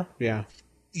Elisar? Yeah.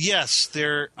 Yes,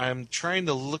 I'm trying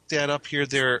to look that up here.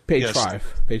 Page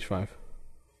 5. Page 5.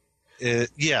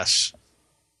 Yes.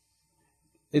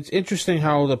 It's interesting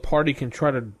how the party can try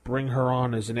to bring her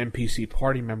on as an NPC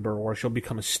party member, or she'll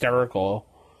become hysterical.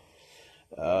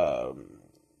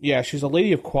 Yeah, she's a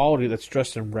lady of quality that's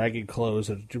dressed in ragged clothes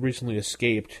that recently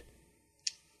escaped.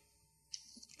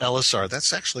 Elisar,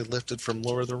 that's actually lifted from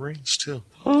Lord of the Rings, too.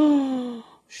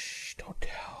 Shh, don't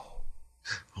tell.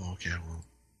 Oh, okay, well.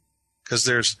 Because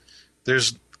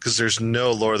there's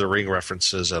no Lord of the Ring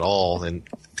references at all in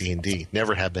D&D.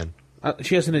 Never have been.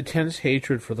 She has an intense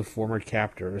hatred for the former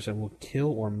captors and will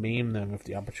kill or maim them if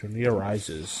the opportunity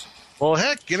arises. Well,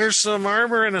 heck, get her some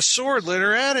armor and a sword. Let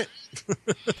her at it.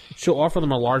 She'll offer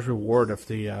them a large reward if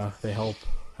they help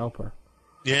her.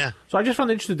 Yeah. So I just found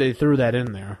it interesting they threw that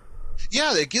in there.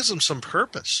 Yeah, it gives them some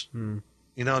purpose. You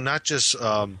know, not just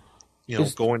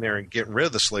going there and getting rid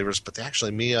of the slavers, but they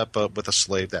actually meet up with a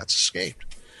slave that's escaped.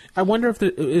 I wonder if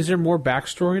is there more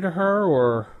backstory to her,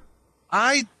 or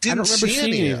I didn't see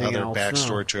any other else,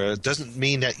 backstory to her. It doesn't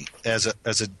mean that as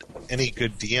any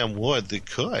good DM would, they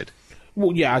could.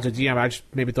 Well, yeah, as a DM, I just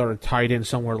maybe thought it tied in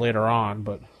somewhere later on,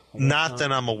 but not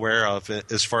that I'm aware of.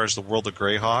 As far as the World of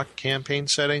Greyhawk campaign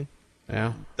setting,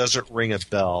 yeah, doesn't ring a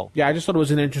bell. Yeah, I just thought it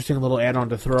was an interesting little add-on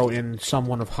to throw in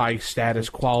someone of high status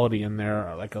quality in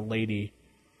there, like a lady.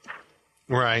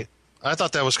 Right. I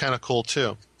thought that was kind of cool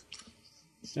too.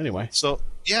 Anyway, so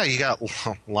yeah, you got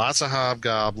lots of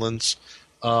hobgoblins.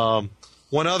 One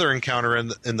other encounter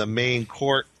in the main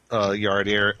court yard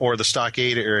area or the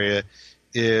stockade area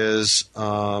is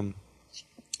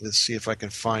let's see if I can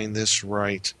find this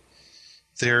right.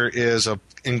 There is a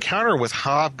encounter with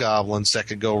hobgoblins that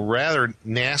could go rather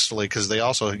nastily because they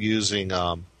also using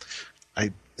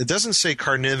it doesn't say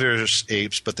carnivorous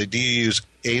apes, but they do use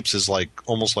apes as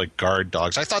almost like guard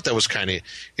dogs. I thought that was kind of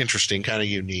interesting, kind of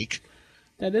unique.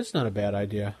 That is not a bad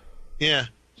idea. Yeah.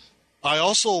 I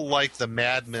also like the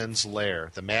Madman's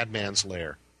Lair.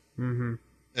 Mm-hmm.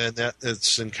 And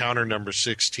it's encounter number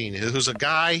 16. It was a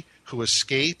guy who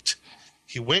escaped.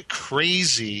 He went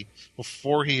crazy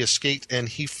before he escaped, and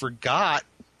he forgot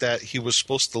that he was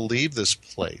supposed to leave this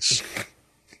place.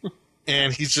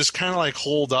 And he's just kind of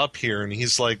holed up here, and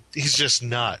he's just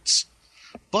nuts.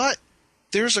 But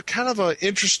there's a kind of an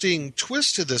interesting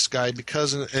twist to this guy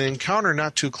because in an encounter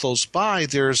not too close by,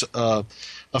 there's a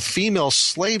female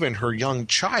slave and her young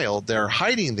child. They're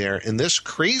hiding there, and this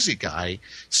crazy guy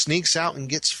sneaks out and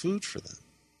gets food for them.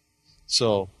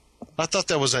 So I thought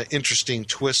that was an interesting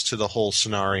twist to the whole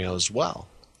scenario as well.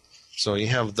 So you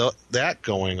have that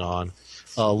going on.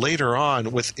 Later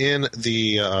on, within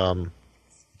the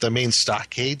main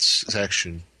stockade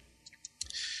section,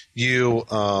 you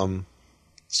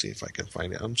see if I can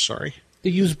find it. I'm sorry. They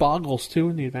use boggles, too,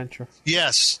 in the adventure.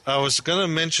 Yes. I was going to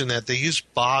mention that. They use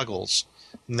boggles.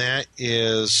 And that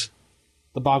is...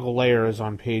 The boggle layer is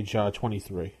on page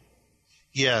 23.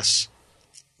 Yes.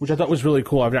 Which I thought was really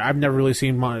cool. I've never really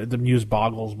seen them use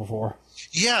boggles before.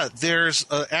 Yeah, there's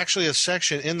actually a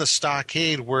section in the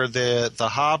stockade where the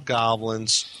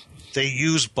hobgoblins, they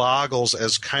use boggles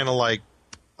as kind of like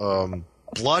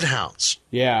bloodhounds.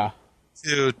 Yeah.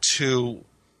 To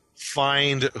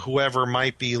find whoever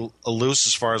might be loose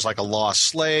as far as a lost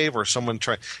slave or someone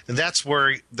trying. And that's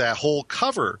where that whole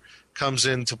cover comes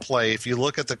into play. If you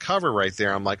look at the cover right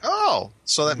there, I'm like, oh,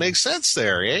 so that makes sense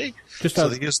there, eh? Just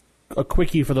a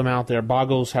quickie for them out there.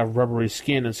 Boggles have rubbery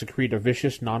skin and secrete a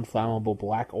vicious, non-flammable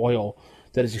black oil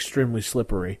that is extremely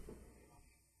slippery.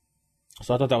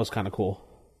 So I thought that was kind of cool.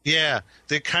 Yeah,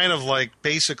 they kind of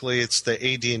basically it's the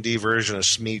AD&D version of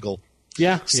Smeagol.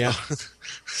 Yeah, so, yeah.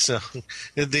 So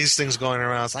these things going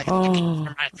around, it's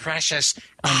my precious.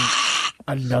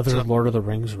 Another Lord of the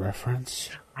Rings reference.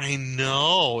 I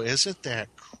know. Isn't that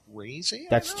crazy?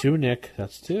 That's two, Nick.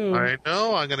 That's two. I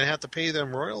know. I'm going to have to pay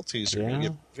them royalties. They're going to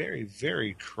get very,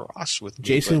 very cross with me.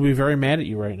 Jason will be very mad at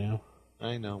you right now.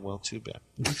 I know. Well, too bad.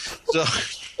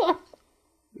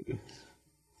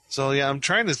 So yeah, I'm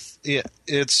trying to.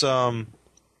 It's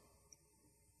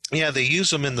yeah, they use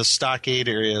them in the stockade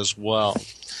area as well.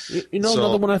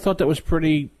 Another one I thought that was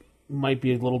might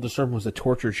be a little disturbing was the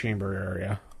torture chamber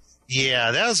area.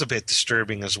 Yeah, that was a bit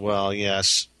disturbing as well,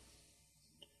 yes.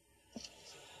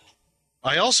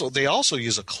 They also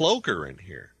use a cloaker in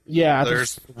here. Yeah,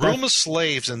 There's Room of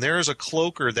Slaves, and there is a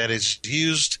cloaker that is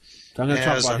used I'm gonna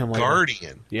talk as about a him later.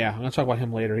 guardian. Yeah, I'm going to talk about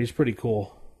him later. He's pretty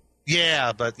cool.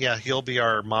 Yeah, but he'll be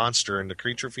our monster in the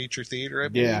Creature Feature Theater, I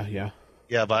believe. Yeah.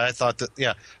 Yeah, but I thought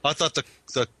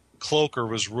the cloaker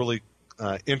was really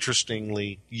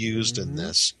interestingly used in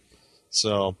this.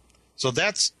 So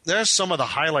there's some of the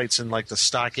highlights in like the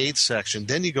stockade section.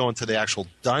 Then you go into the actual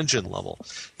dungeon level.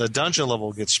 The dungeon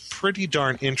level gets pretty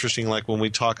darn interesting, like when we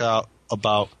talk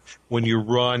about when you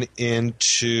run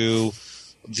into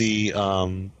the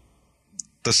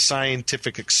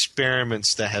scientific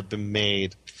experiments that have been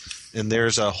made. And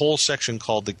there's a whole section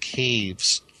called the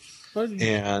caves.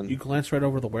 And you glance right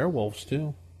over the werewolves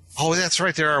too. Oh, that's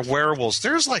right. There are werewolves.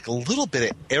 There's like a little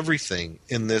bit of everything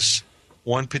in this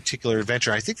one particular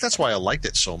adventure. I think that's why I liked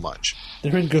it so much.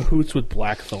 They're in cahoots with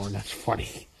Blackthorn. That's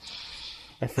funny.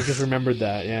 I just remembered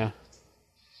that. Yeah.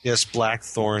 Yes,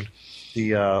 Blackthorn,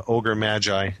 the ogre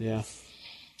magi. Yeah.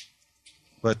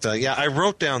 But I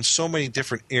wrote down so many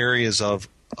different areas of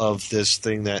this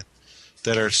thing that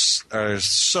are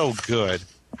so good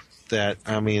that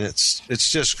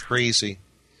it's just crazy.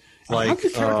 Like, how the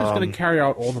character's going to carry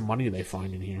out all the money they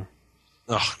find in here?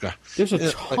 Oh god, there's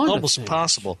a ton of almost things.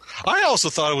 impossible. I also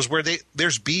thought it was where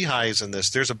there's beehives in this.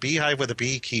 There's a beehive with a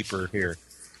beekeeper here.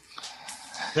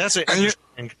 That's an interesting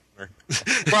encounter.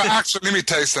 Well, actually, let me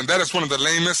tell you something. That is one of the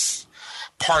lamest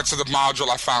parts of the module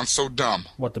I found so dumb.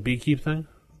 What, the beekeep thing?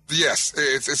 Yes,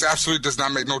 it absolutely does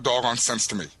not make no doggone sense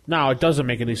to me. No, it doesn't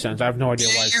make any sense. I have no idea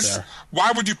why it's there.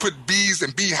 Why would you put bees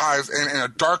and beehives in a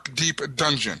dark, deep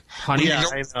dungeon? Honey, yeah,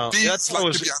 I know.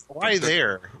 Why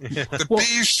there? The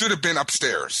bees should have been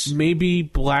upstairs. Maybe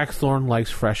Blackthorn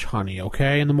likes fresh honey,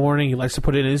 okay? In the morning, he likes to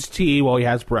put it in his tea while he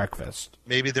has breakfast.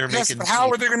 Maybe they're Yes, making but how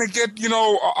are they going to get,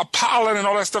 a pollen and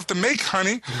all that stuff to make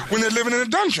honey when they're living in a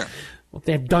dungeon? Well,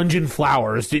 they have dungeon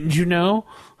flowers, didn't you know?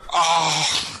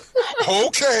 Oh,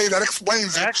 okay, that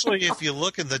explains it. Actually, if you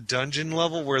look in the dungeon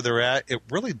level where they're at, it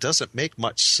really doesn't make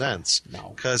much sense.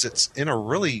 No. Because it's in a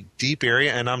really deep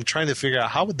area, and I'm trying to figure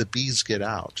out how would the bees get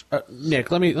out.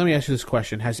 Nick, let me ask you this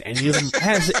question: Has any of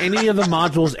the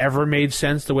modules ever made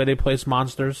sense the way they place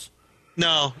monsters?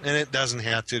 No, and it doesn't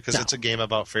have to because it's a game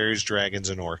about fairies, dragons,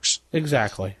 and orcs.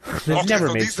 Exactly. They've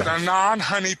never made these sense. are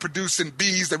non-honey producing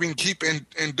bees that we can keep in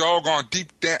doggone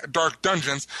deep, dark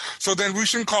dungeons. So then we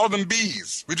shouldn't call them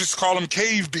bees. We just call them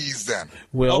cave bees then.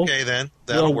 Will, okay, then.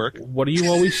 That'll work. What do you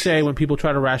always say when people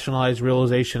try to rationalize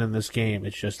realization in this game?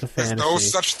 It's just a fantasy. There's no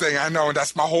such thing. I know, and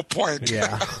that's my whole point.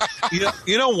 Yeah.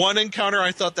 you know one encounter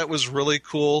I thought that was really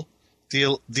cool?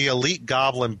 The elite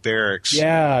goblin barracks.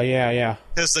 Yeah.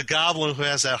 There's the goblin who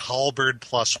has that halberd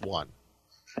 +1.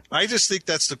 I just think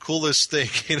that's the coolest thing,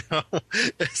 I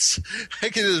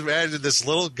can just imagine this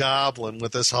little goblin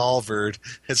with this halberd.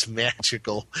 It's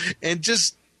magical. And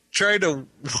just try to,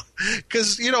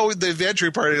 because, the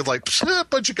adventure party is like, a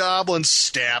bunch of goblins,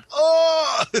 stab.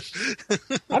 Oh!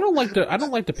 I don't like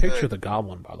the picture of the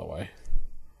goblin, by the way.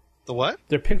 The what?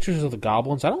 They're pictures of the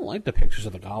goblins. I don't like the pictures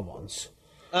of the goblins.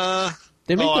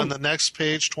 They make them, on the next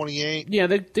page, 28? Yeah,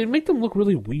 they make them look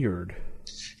really weird.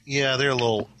 Yeah, they're a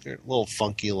little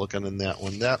funky looking in that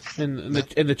one. And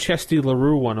the Chesty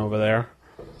LaRue one over there.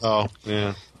 Oh,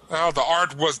 yeah. Well, the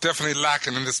art was definitely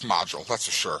lacking in this module, that's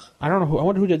for sure. I don't know I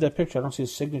wonder who did that picture. I don't see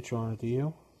his signature on it, do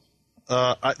you?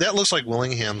 That looks like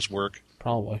Willingham's work.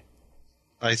 Probably.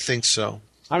 I think so.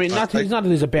 I mean, it's not that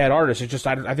he's a bad artist. It's just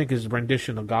I think his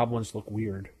rendition of goblins look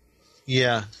weird.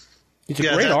 Yeah. He's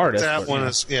a great artist. That one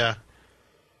is, yeah.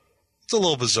 It's a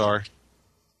little bizarre.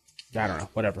 I don't know.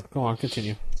 Whatever. Go on.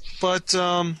 Continue. But,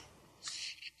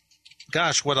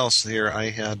 gosh, what else here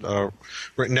I had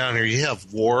written down here? You have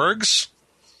wargs.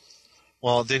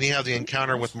 Well, then you have the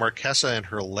encounter with Marquesa and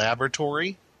her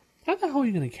laboratory. How the hell are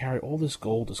you going to carry all this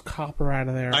gold, this copper out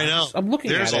of there? I know. I'm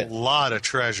looking at it. There's a lot of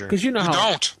treasure. Because you know how...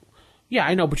 don't. Yeah,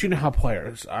 I know, but you know how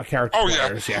players,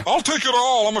 players, yeah. I'll take it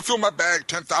all. I'm going to fill my bag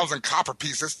 10,000 copper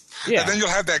pieces. Yeah. And then you'll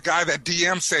have that guy, that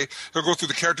DM, say, he'll go through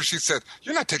the character sheet, said,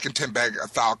 you're not taking 10,000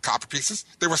 copper pieces.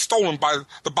 They were stolen by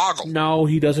the Boggle. No,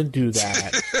 he doesn't do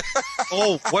that.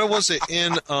 Oh, what was it?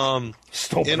 In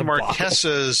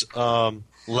Marquesa's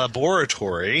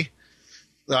laboratory,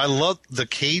 I love the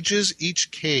cages.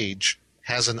 Each cage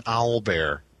has an owl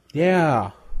bear.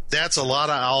 Yeah. That's a lot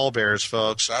of owlbears,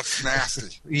 folks. That's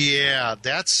nasty. Yeah,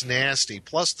 that's nasty.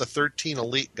 Plus the 13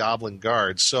 elite goblin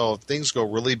guards. So if things go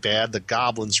really bad, the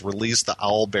goblins release the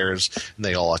owlbears and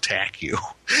they all attack you.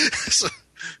 So,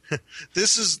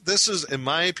 this is, in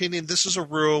my opinion, this is a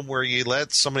room where you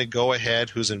let somebody go ahead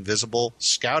who's invisible,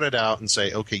 scout it out, and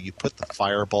say, okay, you put the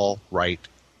fireball right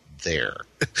there.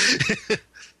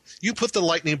 You put the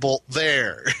lightning bolt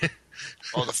there.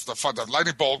 Oh, the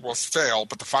lightning bolt will fail,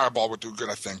 but the fireball would do good,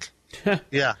 I think.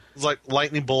 Yeah, like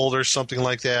lightning bolt or something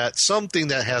like that. Something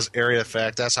that has area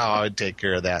effect. That's how I would take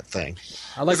care of that thing.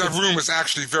 I like That room is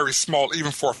actually very small,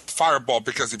 even for a fireball,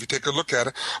 because if you take a look at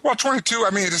it, well, 22,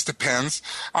 I mean, it just depends.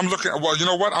 I'm looking, well, you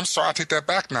know what? I'm sorry, I take that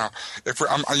back now.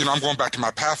 I'm going back to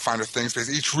my Pathfinder things, because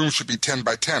each room should be 10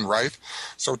 by 10, right?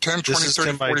 So 10, 20,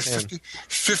 30, 40, 50,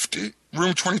 50,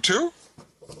 room 22?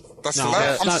 That's the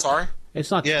lab? I'm sorry.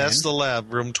 It's not 10. Yeah, that's the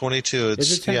lab, room 22.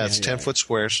 Is it 10? Yeah, it's 10-foot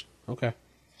squares. Okay.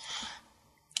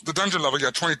 The dungeon level,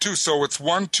 22. So it's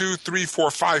 1, 2, 3,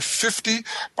 4, 5, 50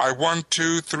 by 1,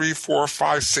 2, 3, 4,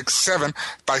 5, 6, 7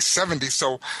 by 70.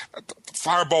 So the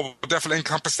fireball will definitely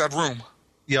encompass that room.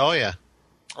 Yeah, oh yeah.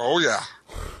 Oh, yeah.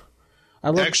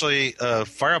 Actually,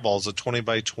 fireball's a 20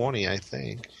 by 20, I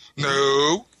think.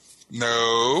 No.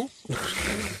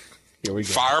 Here we go.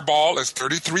 Fireball is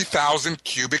 33,000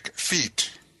 cubic feet.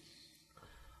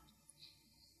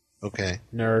 Okay.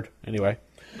 Nerd. Anyway.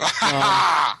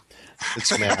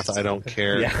 It's math. I don't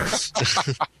care. Yeah.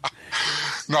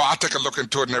 No, I'll take a look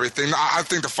into it and everything. I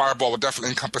think the fireball will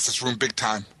definitely encompass this room big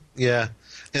time. Yeah.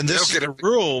 And this is a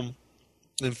room,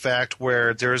 in fact,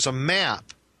 where there's a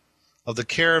map of the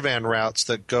caravan routes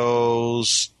that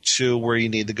goes to where you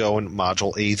need to go in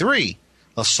Module A3.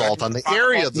 Assault on the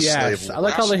area of the slave. I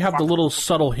like how they have the little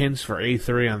subtle hints for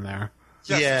A3 on there.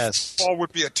 Yes. Fireball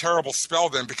would be a terrible spell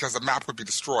then because the map would be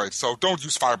destroyed. So don't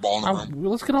use fireball in the room.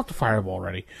 Let's get off the fireball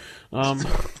already.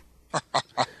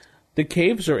 The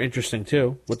caves are interesting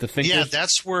too. With the thinkers. Yeah,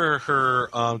 that's where her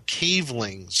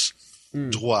cavelings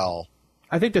dwell.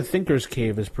 I think the Thinker's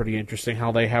Cave is pretty interesting.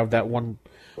 How they have that one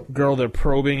girl they're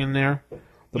probing in there,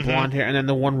 the blonde hair, and then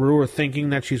the one Ruhr thinking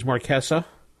that she's Marquesa.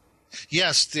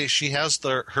 Yes, she has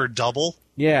her double.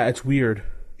 Yeah, it's weird.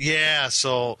 Yeah,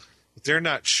 so they're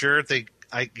not sure.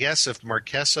 I guess if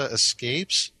Marquesa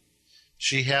escapes,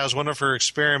 she has one of her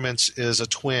experiments is a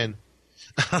twin.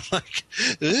 I'm like,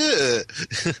 ugh.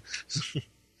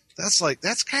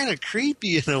 That's kind of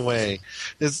creepy in a way.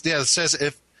 It says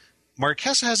if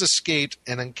Marquesa has escaped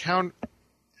and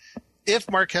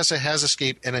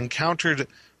encountered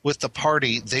with the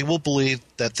party, they will believe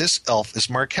that this elf is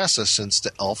Marquesa, since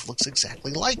the elf looks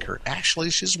exactly like her. Actually,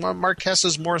 she's one of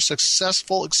Marquesa's more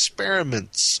successful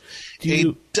experiments.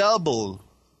 Double.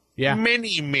 Yeah.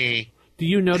 Mini-me. Do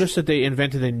you notice that they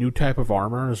invented a new type of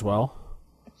armor as well?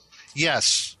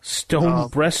 Yes. Stone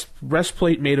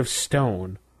breastplate made of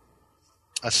stone.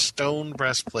 A stone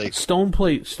breastplate. Stone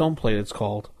plate it's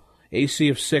called. AC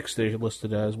of 6 they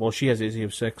listed as. Well, she has AC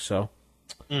of 6, so.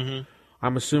 Mm-hmm.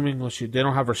 I'm assuming they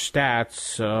don't have her stats,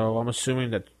 so I'm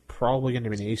assuming that's probably going to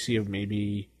be an AC of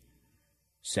maybe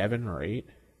 7 or 8.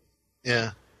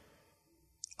 Yeah.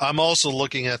 I'm also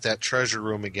looking at that treasure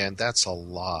room again. That's a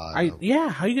lot. How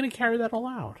are you going to carry that all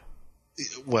out?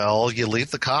 Well, you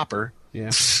leave the copper.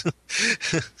 Yeah.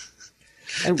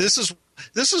 And this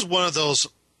is one of those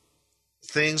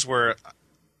things where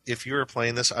if you were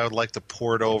playing this, I would like to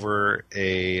port over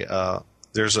a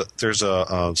there's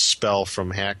a spell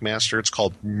from Hackmaster. It's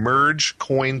called Merge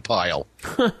Coin Pile,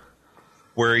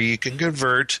 where you can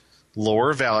convert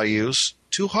lower values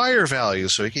to higher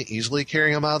values, so you can easily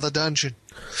carry them out of the dungeon.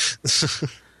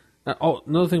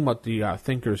 Another thing about the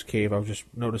Thinker's Cave, I was just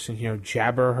noticing here,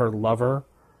 Jabber, her lover.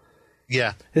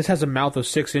 Yeah. This has a mouth of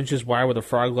 6 inches wide with a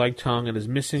frog-like tongue and is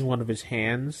missing one of his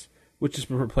hands, which has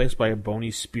been replaced by a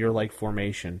bony spear-like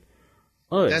formation.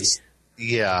 That's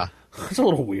a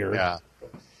little weird. Yeah.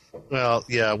 Well,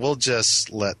 yeah, we'll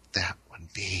just let that one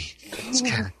be. It's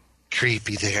kind of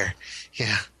creepy there.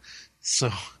 Yeah. So,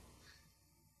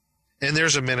 and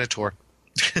there's a Minotaur.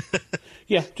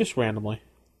 Yeah, just randomly.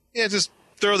 Yeah, just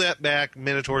throw that back.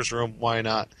 Minotaur's room. Why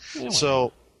not? Yeah,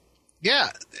 so,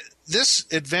 yeah, this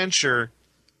adventure,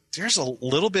 there's a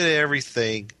little bit of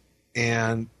everything,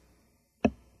 and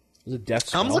is it death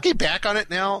spell? I'm looking back on it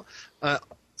now.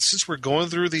 Since we're going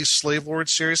through these Slave Lord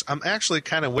series, I'm actually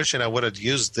kind of wishing I would have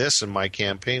used this in my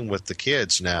campaign with the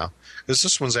kids now, because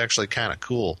this one's actually kind of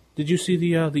cool. Did you see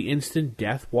the instant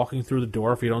death walking through the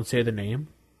door if you don't say the name?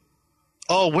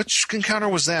 Oh, which encounter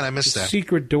was that? I missed that.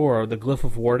 Secret door, the glyph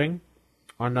of warding,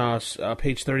 on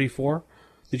page 34.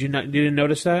 Did you didn't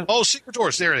notice that? Oh, secret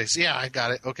doors. There it is. Yeah, I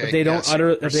got it. Okay. If they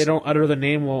don't utter the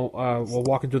name, we'll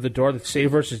walk into the door. The save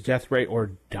versus death rate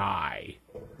or die.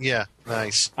 Yeah,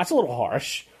 nice. That's a little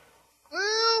harsh.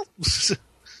 Well,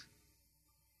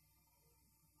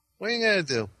 what are you gonna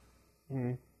do?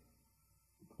 Well,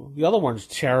 the other one's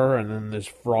terror, and then there's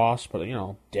frost, but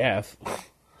death.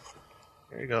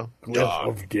 There you go. Glyph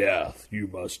of death. You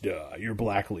must die. You're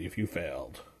Blackleaf. You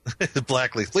failed.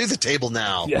 Blackleaf, leave the table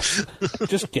now. Yes.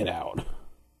 Just get out.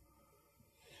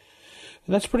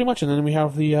 And that's pretty much it. And then we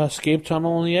have the escape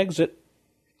tunnel and the exit.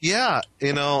 Yeah,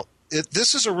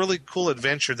 this is a really cool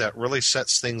adventure that really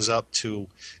sets things up to,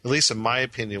 at least in my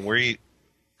opinion, where you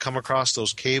come across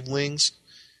those cavelings.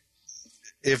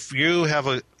 If you have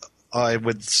I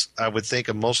would think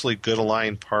a mostly good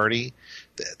aligned party,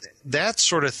 that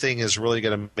sort of thing is really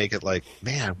going to make it like,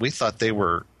 man, we thought they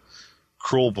were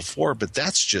cruel before, but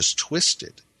that's just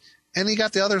twisted. And you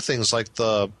got the other things like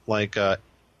what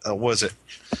was it?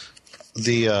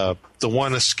 The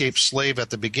one escaped slave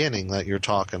at the beginning that you're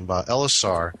talking about,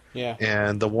 Elisar. Yeah.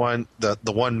 And the one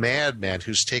madman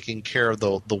who's taking care of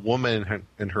the woman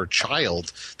and her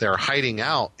child that are hiding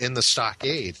out in the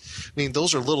stockade. I mean,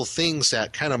 those are little things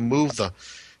that kind of move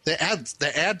they add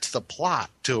to the plot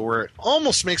to where it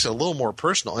almost makes it a little more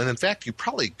personal. And in fact, you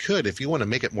probably could, if you want to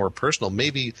make it more personal,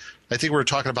 maybe, I think we were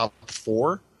talking about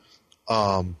before,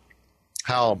 how,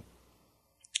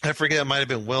 I forget, it might have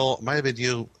been Will, it might have been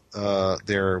you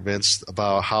there, Vince,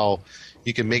 about how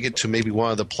you can make it to maybe one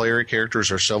of the player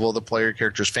characters or several of the player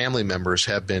characters' family members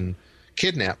have been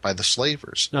kidnapped by the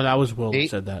slavers. No, that was Will who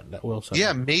said that. That Will said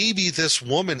that. Maybe this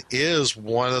woman is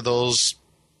one of those,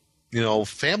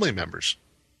 family members.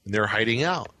 And they're hiding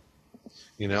out,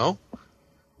 I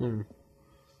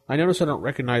notice I don't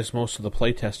recognize most of the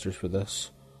playtesters for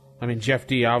this. I mean, Jeff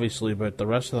D, obviously, but the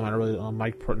rest of them I don't really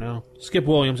Mike Portnow. Skip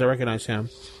Williams, I recognize him.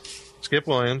 Skip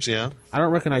Williams, yeah. I don't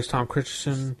recognize Tom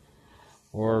Christensen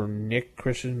or Nick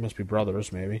Christensen. Must be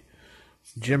brothers, maybe.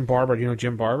 Jim Barber. Do you know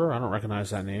Jim Barber? I don't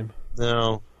recognize that name.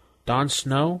 No. Don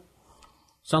Snow?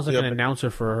 Sounds like an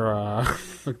announcer for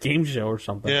a game show or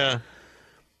something. Yeah.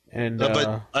 And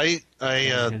but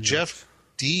Jeff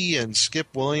D and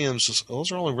Skip Williams, those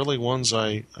are only really ones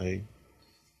I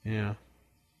yeah.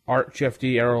 Art, Jeff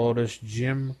D, Errol Otis,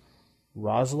 Jim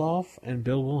Rosloff, and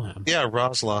Bill Wilhelm. Yeah,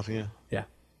 Rosloff, yeah. Yeah.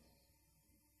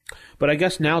 But I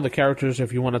guess now the characters,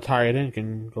 if you want to tie it in,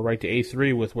 can go right to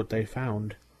A3 with what they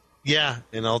found. Yeah,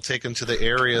 and I'll take them to the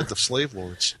area of the slave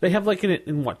lords. They have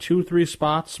in what, 2 or 3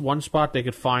 spots? One spot they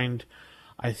could find,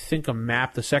 I think, a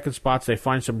map. The second spots they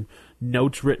find some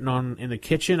notes written in the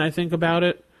kitchen, I think, about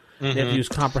it. Mm-hmm. They have to use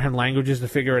comprehend languages to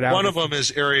figure it out. One of them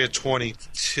is Area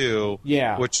 22,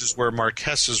 which is where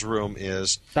Marques's room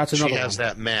is. That's another one. She has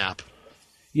that map.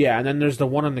 Yeah, and then there's the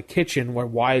one in the kitchen,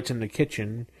 why it's in the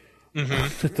kitchen. Mm-hmm. I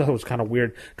thought it was kind of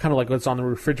weird. Kind of like what's on the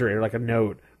refrigerator, like a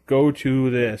note. Go to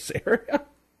this area.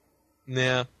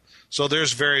 Yeah. So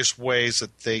there's various ways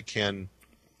that they can,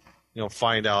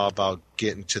 find out about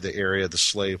getting to the area of the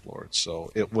slave lords. So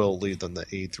it will lead them to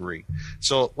A3.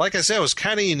 So, like I said, it was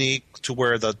kind of unique to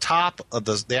where the top of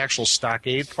the actual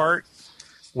stockade part,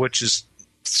 which is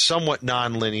somewhat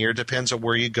non-linear, depends on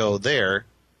where you go there,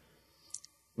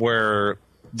 where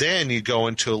then you go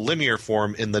into a linear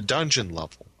form in the dungeon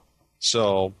level.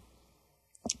 So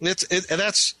I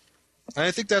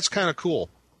think that's kind of cool.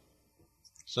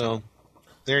 So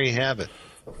there you have it.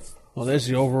 Well, there's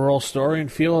the overall story and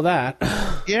feel of that.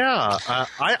 Yeah,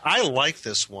 I like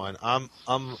this one. I'm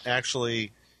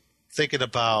actually thinking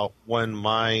about when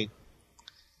my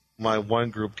one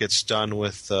group gets done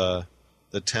with the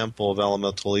Temple of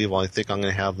Elemental Evil. I think I'm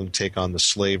going to have them take on the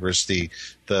Slavers, the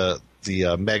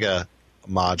Mega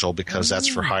module, because that's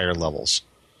for higher levels.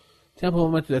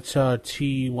 Temple of that's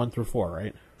T1 through 4,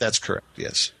 right? That's correct.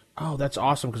 Yes. Oh, that's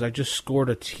awesome, because I just scored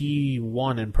a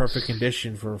T1 in perfect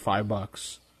condition for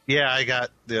 $5. Yeah, I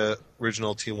got the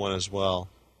original T1 as well.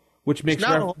 Which makes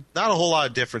not a whole lot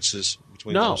of differences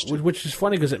between those two. Which is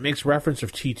funny because it makes reference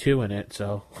of T2 in it.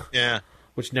 So yeah,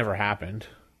 which never happened.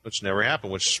 What are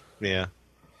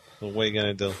you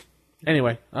gonna do?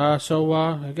 Anyway, so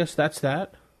I guess that's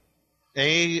that.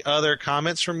 Any other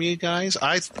comments from you guys?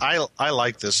 I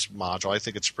like this module. I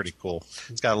think it's pretty cool.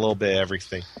 It's got a little bit of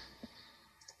everything.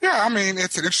 Yeah, I mean,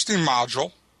 it's an interesting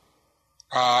module.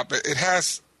 But it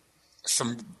has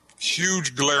some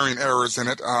huge glaring errors in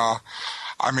it.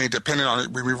 I mean, depending on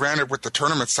it, we ran it with the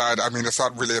tournament side. I mean, it's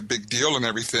not really a big deal and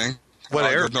everything. What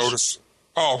errors? Notice,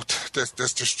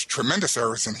 there's just tremendous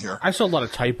errors in here. I saw a lot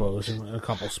of typos in a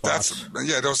couple spots.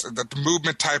 The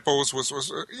movement typos was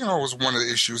one of the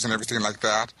issues and everything like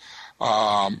that.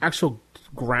 Actual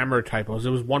grammar typos.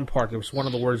 There was one part. There was one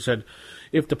of the words said,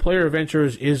 "If the player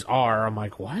adventures is R." I'm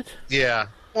like, what? Yeah.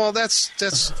 Well, that's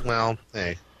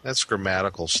hey. That's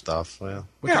grammatical stuff. Well,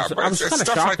 yeah, but it's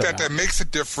stuff like that makes a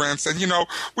difference. And,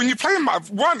 when you play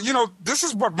this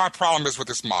is what my problem is with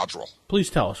this module.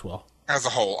 Please tell us, Will. As a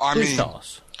whole. Please tell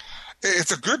us.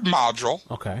 It's a good module.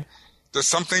 Okay. There's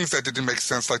some things that didn't make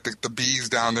sense, like the bees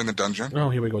down in the dungeon.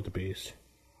 Oh, here we go with the bees.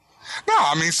 No,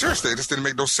 I mean, seriously, it just didn't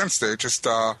make no sense there. Just,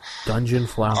 Dungeon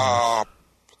Flowers.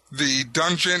 the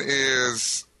dungeon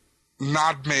is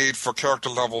not made for character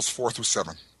levels 4 through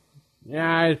 7.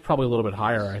 Yeah, it's probably a little bit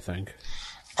higher, I think.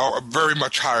 Oh, very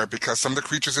much higher, because some of the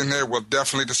creatures in there will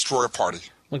definitely destroy a party.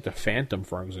 Like the Phantom,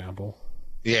 for example.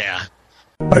 Yeah.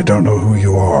 I don't know who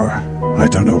you are. I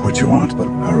don't know what you want, but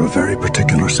are a very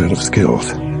particular set of skills.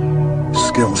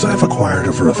 Skills I've acquired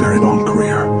over a very long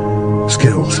career.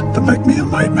 Skills that make me a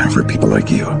nightmare for people like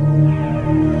you.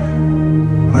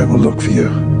 I will look for you.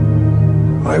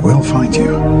 I will find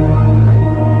you.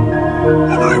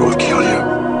 And I will kill you.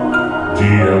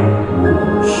 DM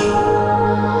rules.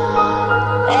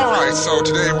 All right, so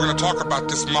today we're going to talk about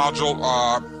this module,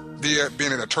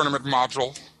 being a tournament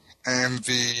module, and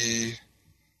the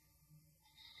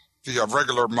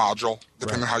regular module,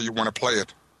 depending on how you want to play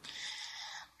it.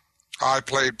 I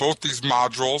played both these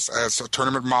modules as a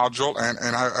tournament module,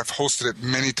 and I've hosted it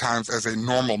many times as a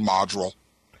normal module.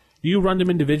 Do you run them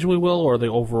individually, Will, or the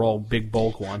overall big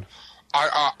bulk one?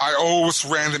 I always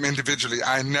ran them individually.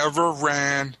 I never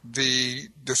ran the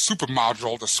super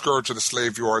module, the Scourge of the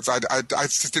Slave Yards. I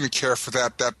just didn't care for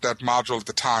that module at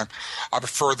the time. I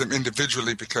preferred them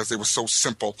individually because they were so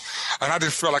simple, and I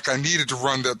didn't feel like I needed to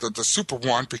run the super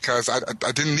one because I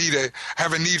didn't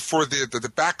have a need for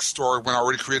the backstory when I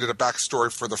already created a backstory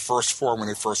for the first 4 when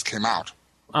they first came out.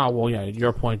 Oh, well, yeah,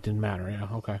 your point didn't matter. Yeah,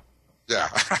 okay. Yeah.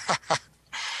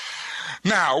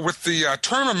 Now, with the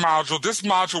tournament module, this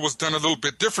module was done a little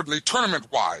bit differently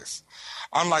tournament-wise.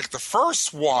 Unlike the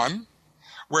first one,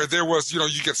 where there was,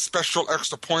 you get special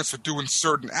extra points for doing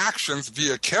certain actions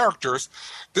via characters,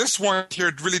 this one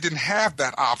here really didn't have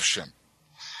that option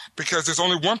because there's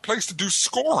only one place to do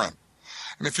scoring.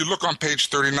 And if you look on page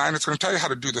 39, it's going to tell you how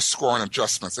to do the scoring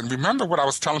adjustments. And remember what I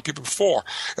was telling people before.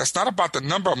 It's not about the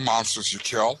number of monsters you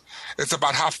kill. It's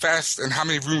about how fast and how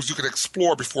many rooms you can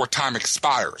explore before time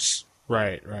expires.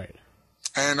 Right.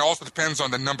 And it also depends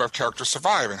on the number of characters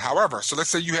surviving. However, so let's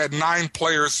say you had 9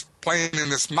 players playing in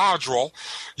this module.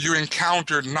 You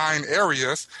encountered 9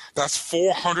 areas. That's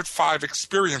 405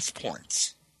 experience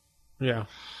points. Yeah.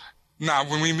 Now,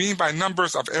 when we mean by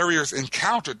numbers of areas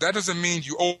encountered, that doesn't mean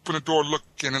you open a door, look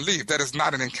in, and leave. That is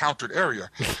not an encountered area.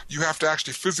 You have to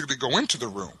actually physically go into the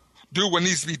room. Do what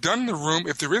needs to be done in the room.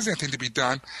 If there is anything to be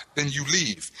done, then you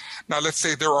leave. Now, let's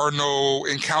say there are no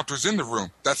encounters in the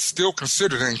room. That's still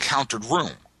considered an encountered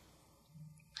room.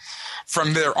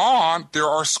 From there on, there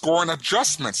are scoring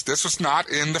adjustments. This was not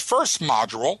in the first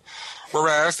module,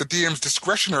 whereas the DM's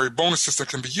discretionary bonus system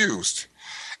can be used.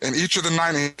 In each of the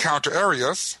 9 encounter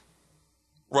areas,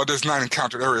 well, there's 9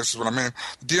 encountered areas is what I mean.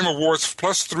 The DM awards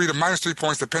 +3 to -3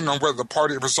 points depending on whether the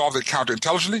party resolved the encounter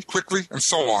intelligently, quickly, and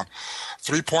so on.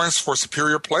 3 points for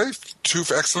superior play, 2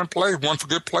 for excellent play, 1 for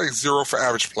good play, 0 for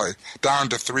average play, down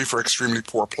to 3 for extremely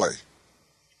poor play.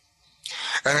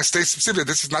 And it states specifically,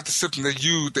 this is not the system they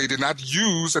did not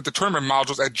use at the tournament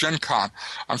modules at Gen Con.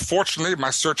 Unfortunately, my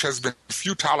search has been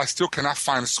futile. I still cannot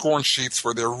find the scoring sheets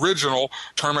for the original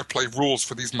tournament play rules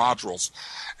for these modules.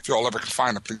 If you all ever can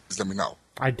find them, please let me know.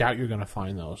 I doubt you're going to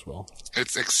find those, Will.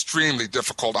 It's extremely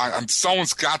difficult.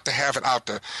 Someone's got to have it out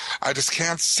there. I just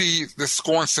can't see this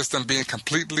scoring system being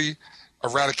completely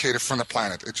eradicated from the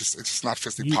planet. It's just not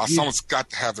physically possible. Someone's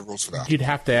got to have the rules for that. You'd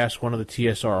have to ask one of the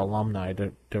TSR alumni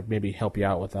to maybe help you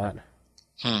out with that.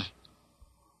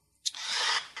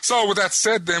 So with that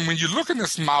said, then, when you look in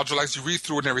this module, as you read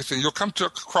through it and everything, you'll come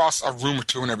across a room or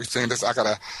two and everything. I got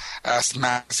to ask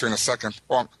Max here in a second.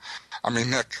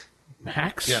 Nick.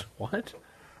 Max? Yeah. What?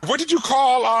 What did you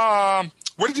call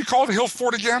the Hill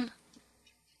Fort again?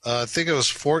 I think it was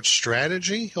Fort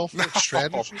Strategy? Hill Fort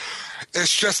Strategy?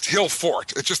 It's just Hill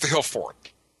Fort. It's just a Hill Fort.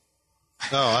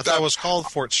 No, I thought it was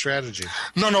called Fort Strategy.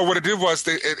 No, what it did was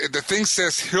the thing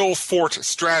says Hill Fort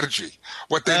Strategy.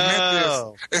 What they meant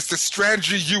is it's the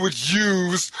strategy you would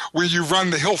use when you run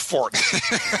the Hill Fort.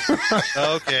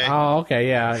 Okay. Oh, okay,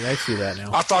 yeah, I see that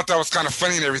now. I thought that was kind of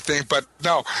funny and everything, but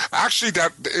no, actually,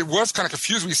 that it was kind of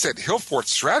confusing when you said Hill Fort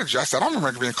Strategy. I said, I don't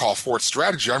remember it being called Fort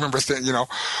Strategy. I remember saying,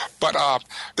 but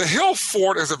the Hill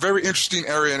Fort is a very interesting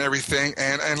area and everything,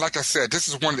 and like I said, this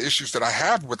is one of the issues that I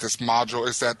have with this module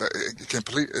is that it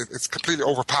completely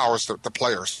overpowers the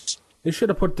players. They should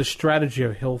have put the strategy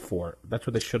of Hill Fort. That's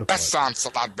what they should have put. That sounds a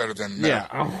lot better than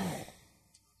yeah.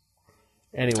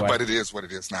 Anyway, but it is what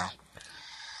it is now,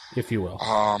 if you will.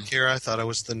 Here, I thought it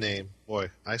was the name. Boy,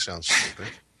 I sound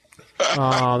stupid.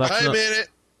 I admit it.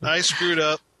 I screwed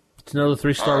up. It's another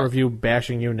 3-star review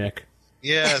bashing you, Nick.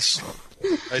 Yes,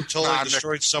 I totally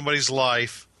destroyed somebody's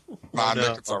life.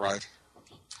 Nick, it's all right.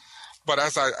 But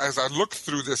as I look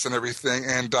through this and everything,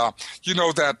 and that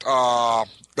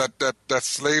that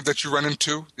slave that you run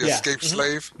into, the escaped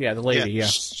slave. Yeah, the lady. Yeah.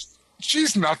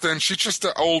 She's nothing. She's just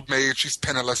an old maid. She's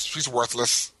penniless. She's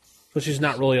worthless. So she's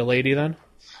not really a lady then?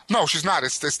 No, she's not.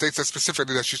 It states that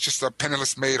specifically that she's just a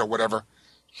penniless maid or whatever.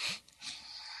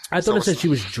 I thought it said she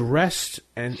was dressed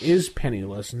and is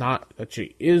penniless, not that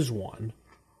she is one.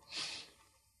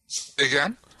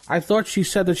 Again? I thought she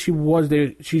said that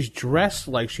she's dressed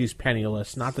like she's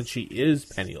penniless, not that she is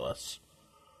penniless.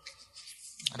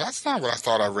 That's not what I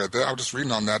thought I read there. I was just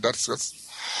reading on that. That's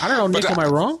I don't know, Nick, am I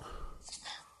wrong?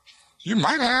 You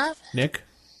might have. Nick?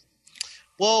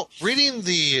 Well, reading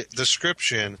the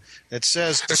description, it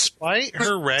says, despite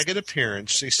her ragged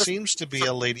appearance, she seems to be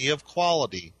a lady of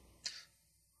quality.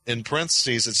 In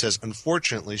parentheses, it says,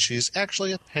 unfortunately, she's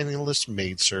actually a penniless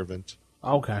maidservant.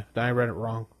 Okay, then I read it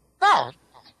wrong. No.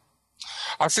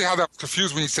 I see how that was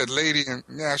confused when you said lady, and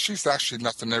yeah, she's actually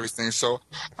nothing and everything. So,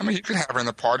 I mean, you can have her in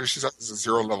the party. She's a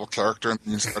 0-level character, and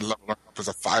you can level her up as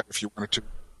a 5 if you wanted to.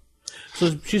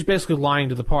 So she's basically lying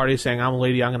to the party, saying, I'm a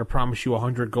lady, I'm going to promise you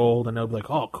 100 gold, and they'll be like,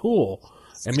 oh, cool.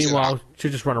 And meanwhile,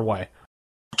 she'll just run away.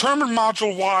 Tournament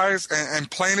module-wise, and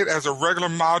playing it as a regular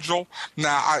module,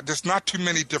 there's not too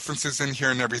many differences in here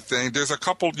and everything. There's a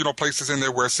couple, places in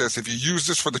there where it says if you use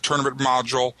this for the tournament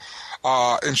module,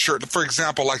 ensure, for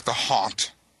example, like the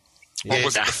Haunt, or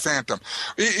was it the Phantom?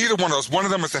 Either one of those. One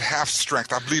of them is at half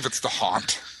strength. I believe it's the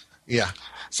Haunt. Yeah.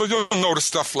 So you'll notice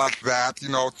stuff like that,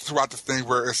 throughout the thing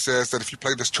where it says that if you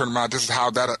play this tournament, this is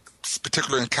how that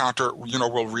particular encounter,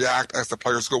 will react as the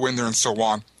players go in there and so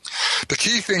on. The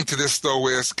key thing to this, though,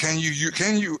 is can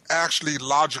you actually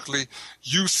logically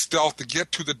use stealth to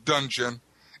get to the dungeon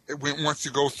once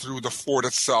you go through the fort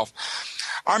itself?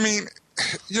 I mean,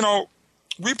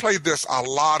 we played this a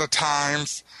lot of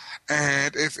times,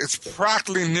 and it's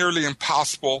practically nearly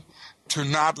impossible to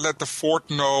not let the fort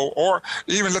know, or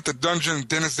even let the dungeon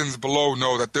denizens below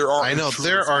know that there are. I know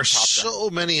there are so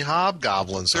many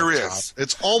hobgoblins. There is.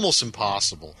 It's almost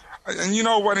impossible. And you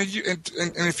know what? And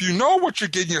if you know what you're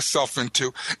getting yourself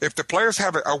into, if the players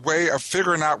have a way of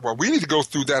figuring out, well, we need to go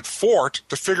through that fort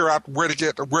to figure out where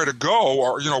to go,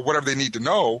 or whatever they need to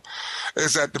know,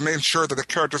 is that to make sure that the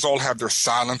characters all have their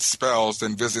silence spells,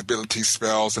 invisibility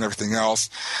spells, and everything else.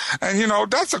 And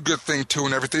that's a good thing too,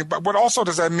 and everything. But what also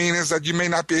does that mean is that you may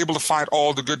not be able to find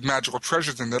all the good magical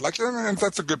treasures in there. And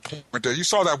that's a good point there. You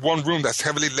saw that one room that's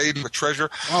heavily laden with treasure.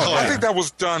 I think that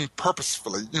was done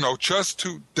purposefully, just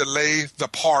to delay the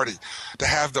party, to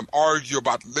have them argue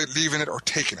about leaving it or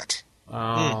taking it.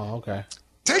 Oh, okay.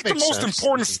 Take the most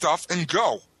important stuff and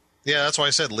go. Yeah, that's why I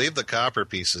said leave the copper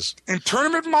pieces. In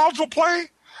tournament module play,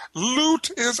 loot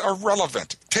is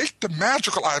irrelevant. Take the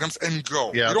magical items and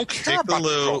go. Yeah, you don't care take about the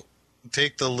loot. the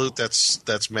Take the loot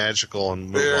that's magical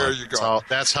and move there on. You go.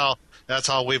 That's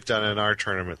how we've done it in our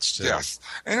tournaments too. Yes.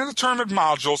 And in the tournament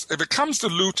modules, if it comes to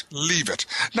loot, leave it.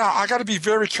 Now, I got to be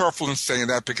very careful in saying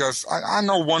that, because I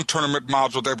know one tournament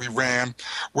module that we ran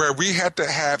where we had to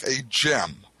have a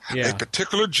gem, a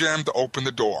particular gem to open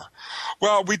the door.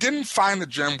 Well, we didn't find the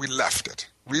gem. We left it.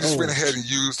 We just went ahead and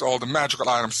used all the magical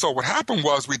items. So what happened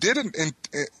was we did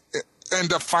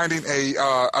end up finding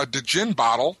a Djinn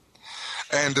bottle,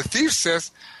 and the thief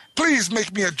says, please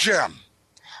make me a gem.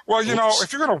 Well,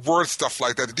 if you're going to word stuff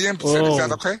like that, the DM said, is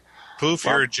that okay? Poof,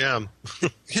 you're a gem.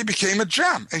 He became a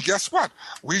gem. And guess what?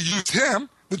 We used him,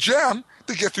 the gem,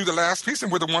 to get through the last piece,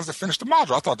 and we're the ones that finished the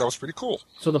module. I thought that was pretty cool.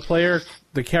 So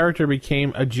the character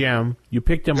became a gem. You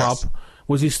picked him up.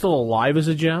 Was he still alive as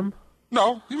a gem?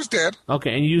 No, he was dead.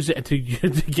 Okay, and you used it to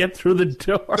get through the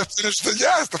door. To finish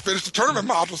the tournament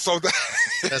module. So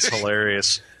that's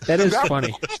hilarious. That is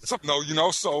funny.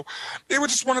 No, so it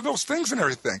was just one of those things and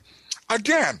everything.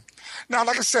 Again, now,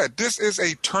 like I said, this is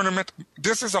a tournament.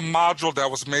 This is a module that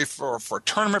was made for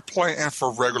tournament play and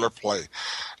for regular play.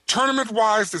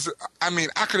 Tournament-wise,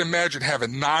 I could imagine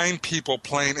having 9 people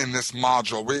playing in this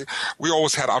module. We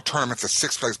always had our tournaments at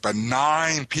 6 players, but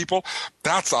 9 people,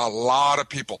 that's a lot of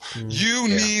people. You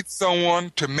need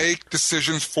someone to make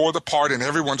decisions for the party, and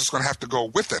everyone's just going to have to go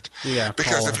with it. Yeah,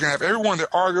 because if you're going to have everyone that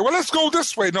argue, well, let's go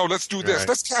this way. No, let's do this. Right.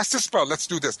 Let's cast this spell. Let's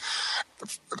do this.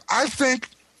 I think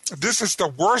this is the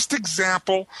worst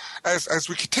example as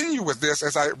we continue with this,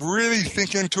 as I really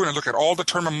think into it and look at all the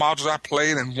tournament modules I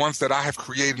played and ones that I have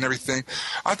created and everything.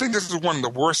 I think this is one of the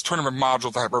worst tournament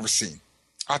modules I've ever seen.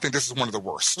 I think this is one of the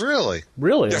worst. Really?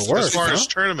 Yes, the worst. As far as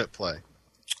tournament play?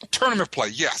 Tournament play,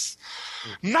 yes.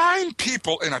 9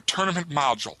 people in a tournament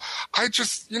module. I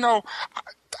just,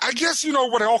 I guess,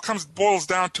 what it all boils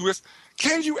down to is,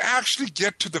 can you actually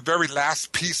get to the very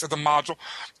last piece of the module?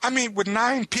 With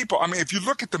 9 people, if you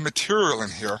look at the material in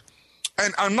here,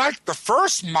 and unlike the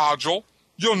first module,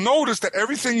 you'll notice that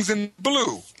everything's in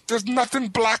blue. There's nothing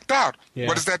blacked out. Yeah.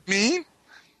 What does that mean?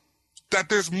 That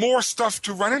there's more stuff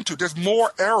to run into. There's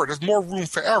more error. There's more room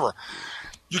for error.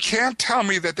 You can't tell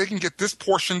me that they can get this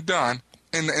portion done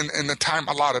in the time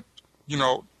allotted,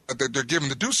 that they're given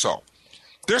to do so.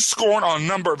 They're scoring on a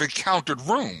number of encountered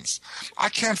rooms. I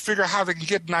can't figure out how they can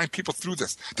get 9 people through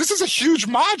this. This is a huge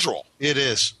module. It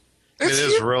is. It's it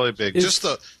is huge. really big. Just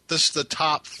the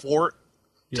top fort,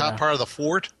 top part of the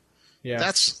fort. Yeah.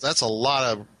 That's a lot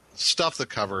of stuff to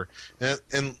cover.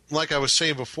 And like I was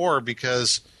saying before,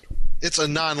 because it's a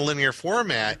non-linear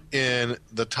format in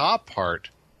the top part.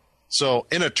 So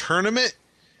in a tournament,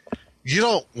 you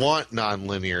don't want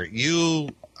non-linear.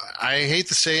 I hate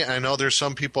to say it, I know there's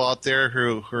some people out there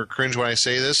who are cringe when I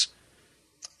say this.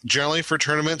 Generally for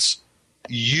tournaments,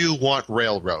 you want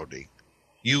railroading.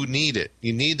 You need it.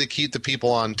 You need to keep the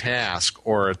people on task,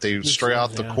 or if they stray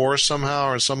off the course somehow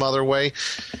or some other way,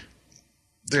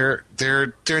 they're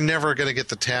never going to get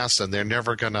the task done. They're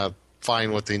never going to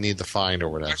find what they need to find or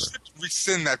whatever. I should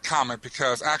rescind that comment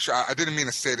because actually I didn't mean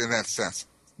to say it in that sense.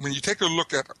 When you take a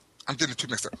look at, I'm getting too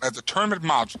mixed up, at the tournament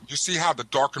module, you see how the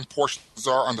darkened portions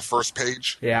are on the first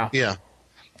page? Yeah. Yeah.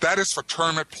 That is for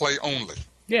tournament play only.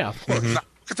 Yeah. Now,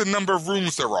 look at the number of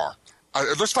rooms there are.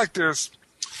 It looks like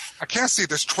I can't see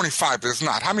there's 25, but there's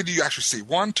not. How many do you actually see?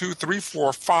 1, 2, 3,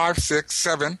 4, 5, 6,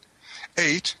 7,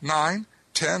 8, 9,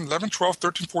 10, 11, 12,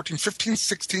 13, 14, 15,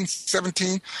 16,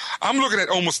 17. I'm looking at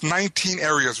almost 19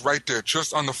 areas right there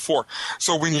just on the fort.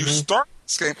 So when you start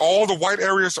this game, all the white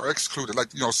areas are excluded, like,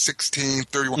 16,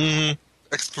 31,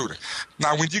 excluded.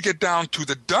 Now, when you get down to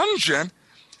the dungeon,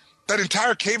 that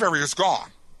entire cave area is gone.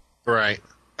 Right.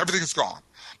 Everything is gone.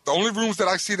 The only rooms that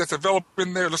I see that's available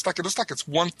in there looks like it's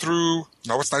 1 through.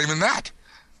 No, it's not even that.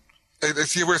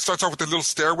 See where it starts off with the little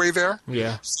stairway there?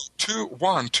 Yeah. So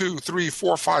 1, 2, 3,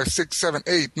 4, 5, 6, 7,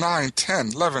 8, 9, 10,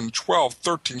 11, 12,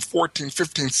 13, 14,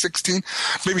 15, 16,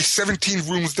 maybe 17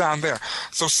 rooms down there.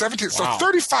 So 17, so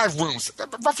 35 rooms,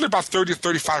 roughly about 30 or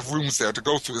 35 rooms there to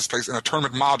go through this place in a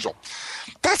tournament module.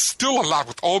 That's still a lot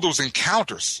with all those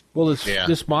encounters. Well, this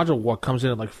module comes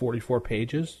in at like 44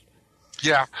 pages.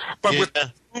 Yeah, but with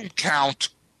the room count,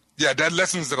 that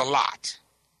lessens it a lot.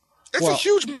 It's a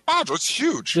huge module. It's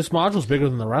huge. This module's bigger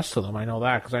than the rest of them. I know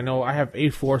that because I know I have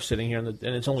A4 sitting here, and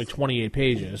it's only 28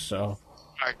 pages. So,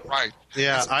 right.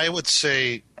 Yeah, I would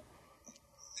say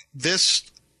this,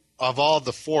 of all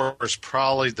the 4, is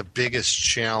probably the biggest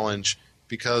challenge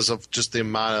because of just the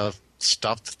amount of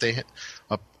stuff that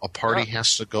a party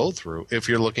has to go through. If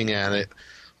you're looking at it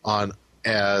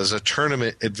as a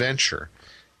tournament adventure,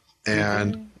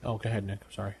 and go ahead, Nick.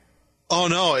 Sorry. Oh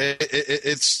no,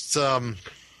 it's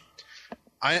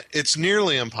it's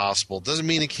nearly impossible. Doesn't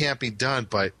mean it can't be done,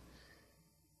 but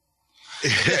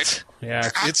it's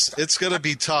going to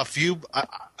be tough.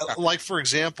 Like for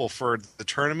example, for the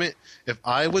tournament, if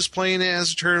I was playing it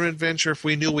as a tournament adventure, if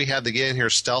we knew we had to get in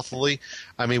here stealthily,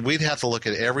 I mean, we'd have to look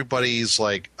at everybody's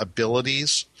like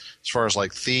abilities as far as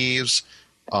like thieves,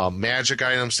 magic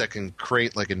items that can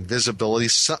create like invisibility,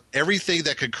 everything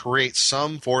that could create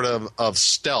some sort of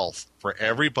stealth for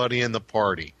everybody in the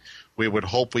party. We would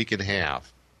hope we can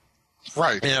have.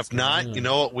 Right. And if not, you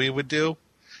know what we would do?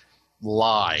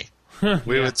 Lie.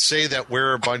 We would say that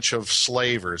we're a bunch of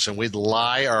slavers, and we'd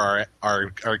lie our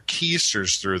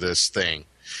keisters through this thing.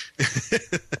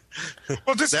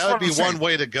 Well, that would be one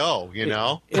way to go,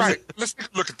 Right. Let's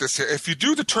look at this here. If you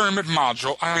do the tournament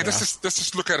module, let's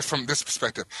just look at it from this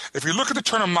perspective. If you look at the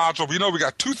tournament module, we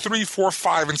got 2, 3, 4,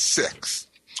 5, and 6.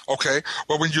 Okay,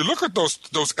 well, when you look at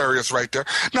those areas right there,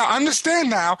 now understand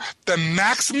now the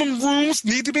maximum rooms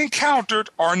need to be encountered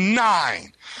are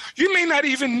 9. You may not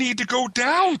even need to go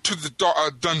down to the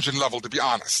dungeon level, to be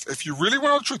honest. If you really want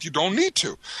to know the truth, you don't need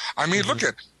to. I mean, look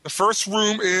at the first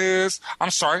room is,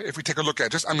 I'm sorry, if we take a look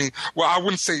at this, I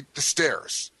wouldn't say the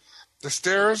stairs. The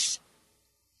stairs,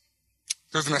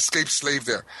 there's an escaped slave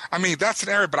there. I mean, that's an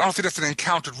area, but I don't think that's an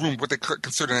encountered room, what they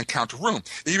consider an encountered room.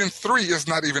 Even 3 is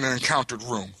not even an encountered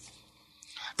room.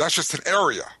 That's just an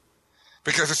area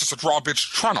because it's just a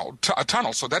drawbridge tunnel,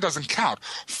 so that doesn't count.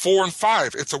 4 and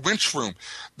 5, it's a winch room.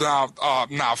 Now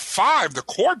 5, the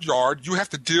courtyard, you have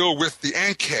to deal with the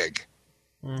ant keg.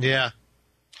 Yeah.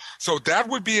 So that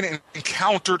would be an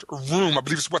encountered room, I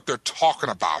believe is what they're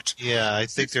talking about. Yeah, I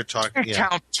think they're talking. Yeah.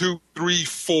 Count 2, 3,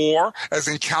 4 as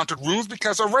encountered rooms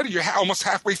because already you're almost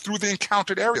halfway through the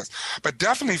encountered areas. But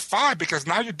definitely 5 because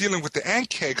now you're dealing with the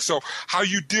ant keg. So how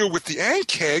you deal with the ant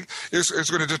keg is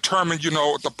going to determine,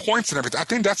 the points and everything. I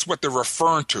think that's what they're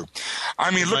referring to. I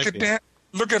mean,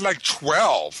 look at like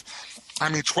 12. I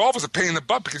mean, 12 is a pain in the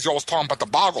butt because you're always talking about the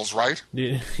boggles, right?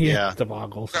 Yeah. The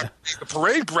boggles. Yeah. The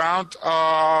parade ground,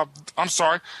 I'm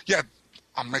sorry. Yeah,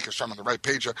 I'm making sure I'm on the right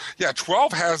page. Yeah,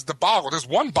 12 has the boggle. There's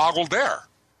one boggle there.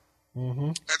 Mm-hmm.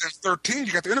 And then 13,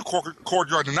 you got the inner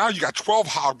courtyard, and now you got 12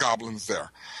 hobgoblins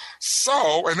there.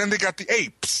 So, and then they got the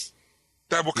apes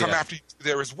that will come after you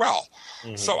there as well.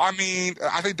 Mm-hmm. So, I mean,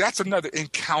 I think that's another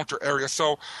encounter area.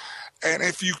 So, and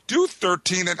if you do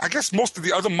 13, and I guess most of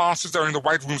the other monsters that are in the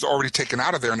white rooms are already taken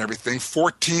out of there and everything.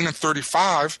 14 and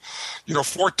 35,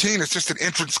 14 is just an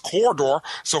entrance corridor.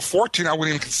 So 14, I wouldn't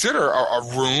even consider a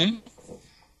room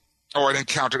or an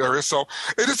encountered area. So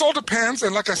it just all depends.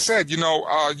 And like I said, you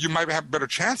might have a better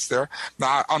chance there.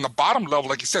 Now, on the bottom level,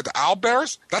 like you said, the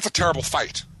owlbears, that's a terrible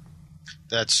fight.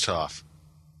 That's tough.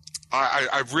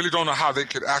 I really don't know how they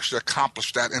could actually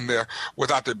accomplish that in there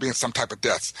without there being some type of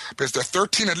deaths. Because there are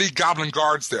 13 elite goblin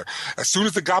guards there. As soon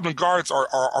as the goblin guards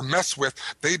are messed with,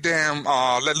 they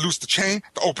let loose the chain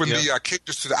to open the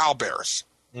cages to the owlbears.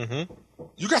 Mm-hmm.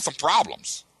 You got some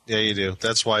problems. Yeah, you do.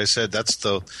 That's why I said that's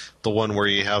the one where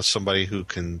you have somebody who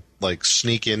can like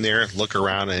sneak in there, look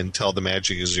around, and tell the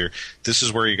magic is here. This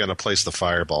is where you're going to place the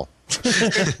fireball.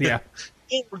 Yeah.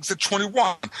 Wargs at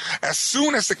 21. As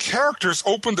soon as the characters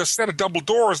open the set of double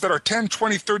doors that are 10,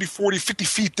 20, 30, 40, 50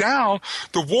 feet down,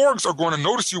 the wargs are going to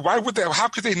notice you. How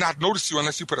could they not notice you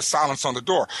unless you put a silence on the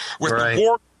door? With the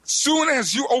warg, as soon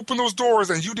as you open those doors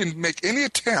and you didn't make any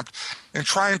attempt in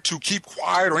trying to keep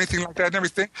quiet or anything like that and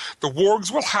everything, the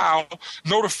wargs will howl,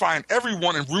 notifying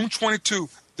everyone in room 22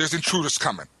 there's intruders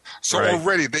coming. So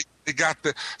already they got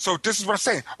so this is what I'm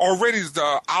saying. Already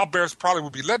the owlbears probably will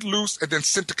be let loose and then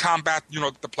sent to combat,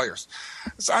 the players.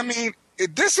 So, I mean,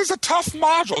 this is a tough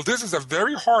module. This is a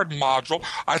very hard module.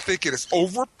 I think it is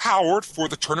overpowered for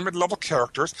the tournament level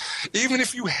characters, even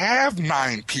if you have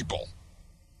 9 people.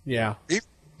 Yeah.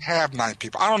 Have 9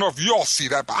 people. I don't know if you all see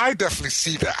that, but I definitely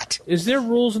see that. Is there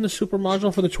rules in the super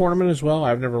module for the tournament as well?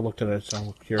 I've never looked at it, so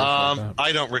I'm curious about that.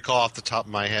 I don't recall off the top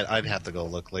of my head. I'd have to go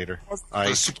look later. I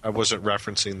wasn't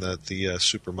referencing the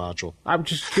super module. I'm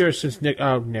just curious since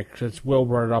since Will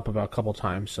brought it up about a couple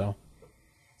times, so.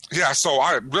 Yeah, so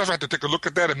we'll have to take a look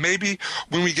at that, and maybe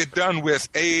when we get done with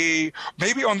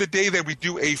maybe on the day that we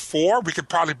do A4, we could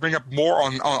probably bring up more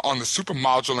on the super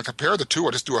module and compare the two,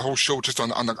 or just do a whole show just on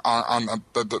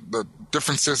the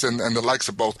differences and the likes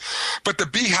of both. But the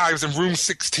beehives in room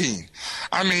 16,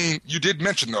 I mean, you did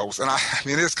mention those, and I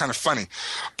mean, it is kind of funny.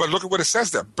 But look at what it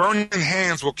says there. Burning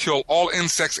hands will kill all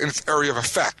insects in its area of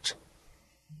effect.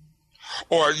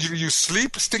 Or you use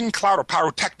sleep, stinging cloud, or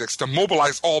pyrotechnics to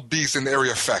mobilize all bees in the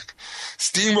area of effect.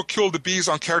 Steam will kill the bees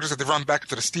on characters as they run back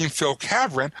into the steam-filled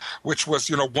cavern, which was,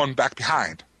 1 back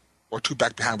behind, or 2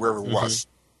 back behind, wherever it was.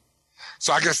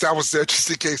 So I guess that was there just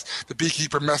in case the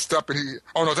beekeeper messed up and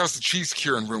oh no, that was the cheese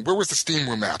curing room. Where was the steam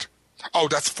room at? Oh,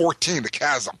 that's 14, the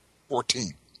chasm.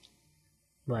 14.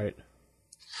 Right.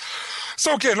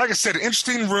 So again, like I said, an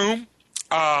interesting room.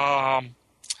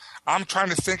 I'm trying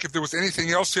to think if there was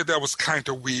anything else here that was kind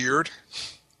of weird.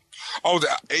 Oh, the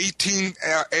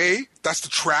 18A, that's the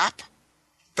trap.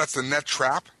 That's the net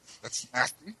trap. That's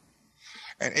nasty.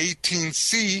 And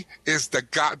 18C is the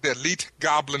elite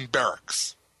goblin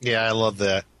barracks. Yeah, I love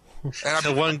that. And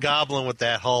the one goblin with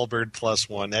that halberd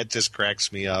 +1, that just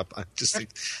cracks me up. I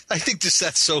think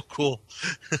that's so cool.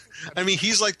 I mean,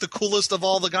 he's like the coolest of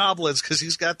all the goblins because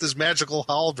he's got this magical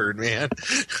halberd, man.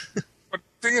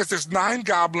 Thing is, there's 9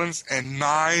 goblins and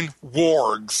 9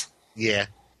 wargs. Yeah.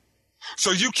 So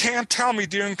you can't tell me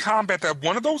during combat that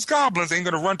one of those goblins ain't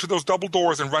going to run to those double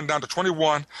doors and run down to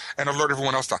 21 and alert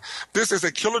everyone else down. This is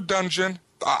a killer dungeon.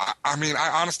 I mean,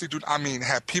 I honestly do. I mean,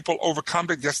 have people overcome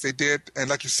it? Yes, they did. And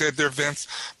like you said there, Vince,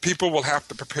 people will have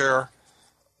to prepare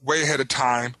way ahead of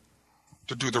time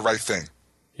to do the right thing.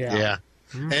 Yeah.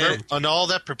 Mm-hmm. And on all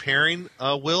that preparing,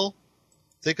 Will,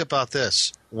 think about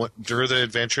this. During the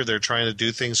adventure, they're trying to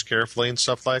do things carefully and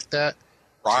stuff like that.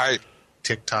 Right.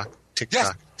 Tick-tock,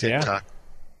 tick-tock, yes. tick-tock.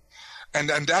 And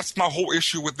that's my whole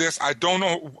issue with this. I don't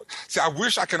know. See, I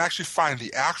wish I can actually find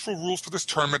the actual rules for this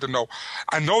tournament to know.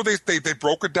 I know they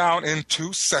broke it down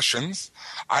into sessions.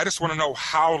 I just want to know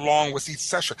how long was each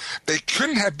session. They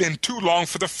couldn't have been too long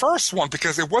for the first one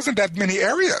because it wasn't that many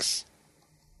areas.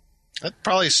 That's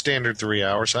probably standard 3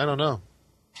 hours. I don't know.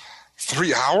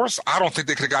 3 hours? I don't think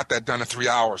they could have got that done in 3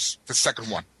 hours, the second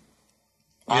one.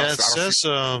 Honestly, yeah, it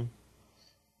says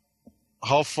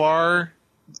how far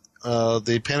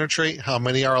they penetrate, how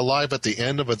many are alive at the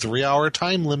end of a 3 hour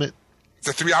time limit.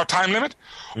 The 3 hour time limit?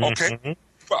 Okay. Mm-hmm.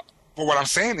 But what I'm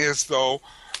saying is, though,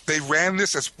 they ran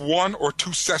this as 1 or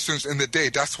 2 sessions in the day.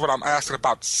 That's what I'm asking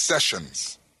about,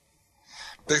 sessions.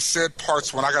 they said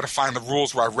parts when I got to find the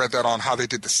rules where I read that on how they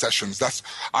did the sessions.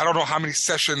 I don't know how many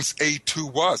sessions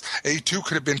A2 was. A2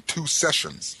 could have been 2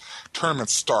 sessions. Tournament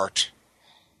start.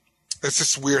 It's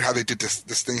just weird how they did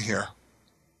this thing here.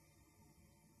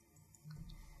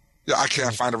 Yeah, I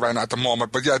can't find it right now at the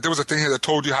moment. But yeah, there was a thing here that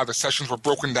told you how the sessions were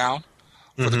broken down.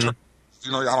 For the tournament.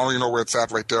 You know, I don't even know where it's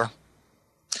at right there.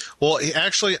 Well,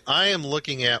 actually, I am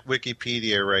looking at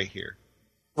Wikipedia right here.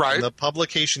 Right. In the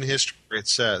publication history, it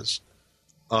says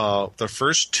the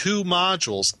first 2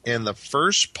 modules and the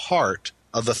first part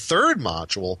of the third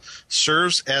module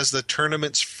serves as the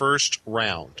tournament's first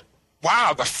round.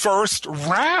 Wow, the first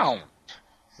round.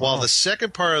 While the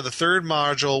second part of the third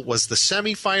module was the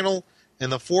semifinal,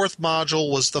 and the fourth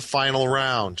module was the final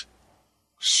round.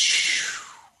 So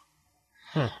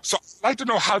I'd like to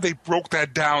know how they broke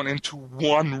that down into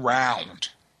one round.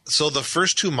 So the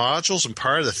first 2 modules and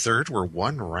part of the third were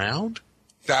 1 round?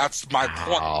 That's my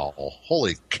point. Wow.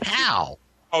 Holy cow.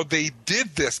 Oh, they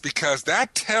did this because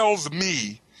that tells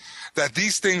me that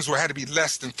these things had to be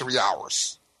less than 3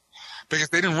 hours. Because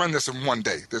they didn't run this in one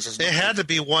day. It had to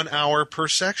be 1 hour per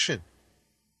section.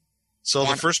 So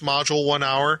the first module, 1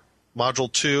 hour.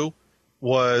 Module 2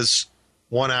 was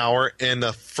 1 hour. And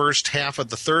the first half of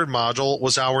the third module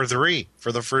was hour 3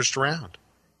 for the first round.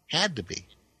 Had to be.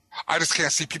 I just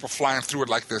can't see people flying through it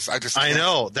like this. I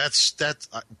know. That's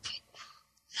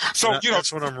so, you know,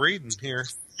 that's what I'm reading here.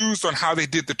 Used on how they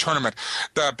did the tournament,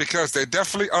 because they're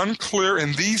definitely unclear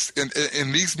in these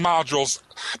modules.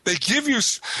 They give you,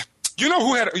 you know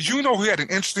who had an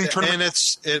interesting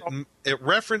tournament, and it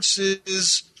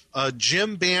references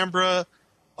Jim Bambra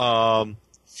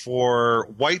for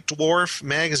White Dwarf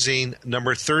magazine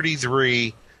number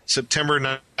 33, September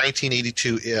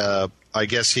 1982. I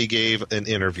guess he gave an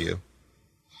interview.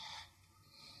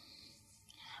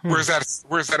 Where's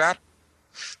that at?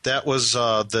 That was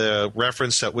the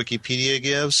reference that Wikipedia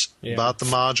gives about the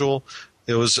module.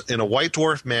 It was in a White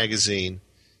Dwarf magazine.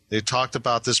 They talked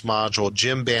about this module.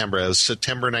 Jim Bambra. It was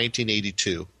September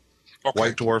 1982. Okay.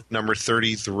 White Dwarf number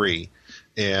 33.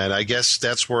 And I guess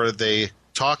that's where they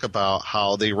talk about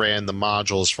how they ran the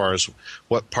module as far as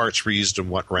what parts were used in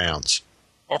what rounds.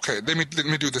 Okay, let me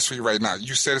do this for you right now.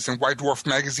 You said it's in White Dwarf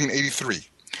magazine 83.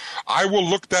 I will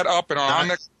look that up, and on our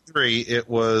next 3, it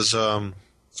was.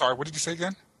 Sorry, what did you say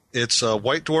again? It's a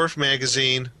White Dwarf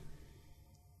magazine.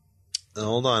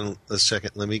 Hold on a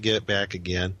second. Let me get back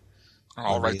again.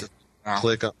 I'll write this down.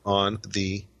 Click on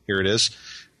the. Here it is.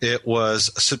 It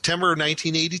was September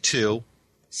 1982.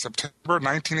 September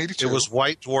 1982. It was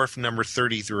White Dwarf number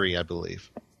 33, I believe.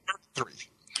 33.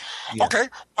 Yeah. Okay,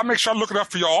 I'll make sure I look it up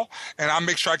for y'all, and I'll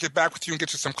make sure I get back with you and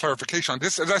get you some clarification on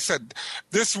this. As I said,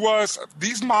 these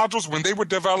modules, when they were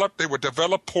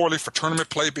developed poorly for tournament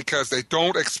play because they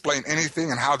don't explain anything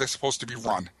and how they're supposed to be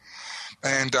run.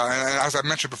 And as I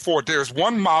mentioned before, there's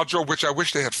one module which I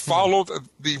wish they had followed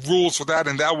the rules for that,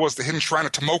 and that was the Hidden Shrine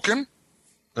of Tomoken.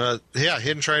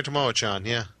 Hidden Shrine of Tomoe-chan,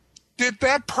 yeah. Did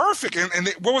that perfect. And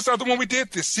what was the other one we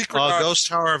did? The Secret... Ghost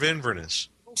Tower of Inverness.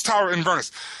 Ghost Tower of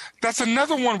Inverness. That's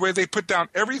another one where they put down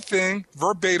everything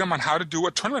verbatim on how to do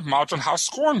a tournament module and how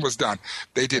scoring was done.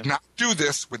 They did not do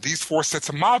this with these 4 sets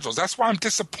of modules. That's why I'm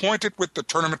disappointed with the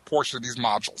tournament portion of these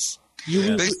modules.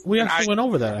 We actually went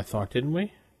over that, I thought, didn't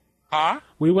we? Huh?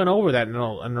 We went over that in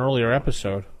an earlier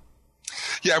episode.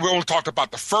 Yeah, we only talked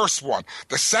about the first one.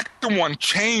 The second one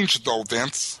changed, though,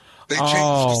 Vince. They changed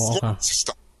the scoring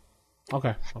system.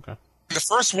 Okay. The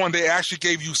first one, they actually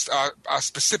gave you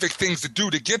specific things to do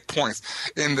to get points.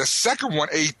 In the second one,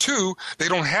 A2, they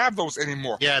don't have those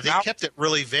anymore. Yeah, they kept it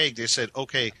really vague. They said,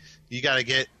 okay, you got to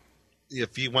get,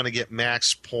 if you want to get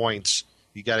max points,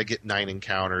 you got to get 9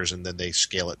 encounters, and then they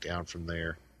scale it down from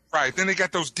there. Right. Then they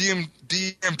got those DM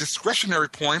discretionary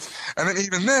points. And then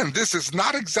even then, this is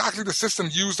not exactly the system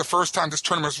used the first time this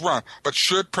tournament was run, but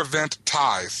should prevent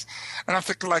ties. And I'm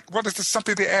thinking, like, what is this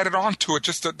something they added on to it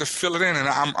just to fill it in? And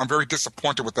I'm very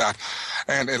disappointed with that.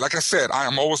 And like I said, I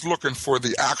am always looking for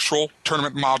the actual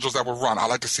tournament modules that were run. I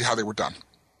like to see how they were done.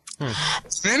 In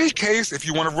any case, if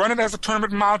you want to run it as a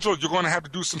tournament module, you're going to have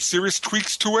to do some serious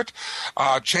tweaks to it,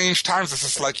 change times. It's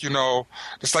just like,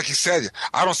 just like you said,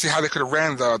 I don't see how they could have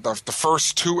ran the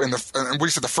first 2 and what you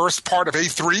said, the first part of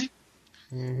A3.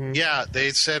 Mm-hmm. Yeah, they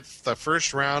said the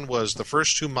first round was the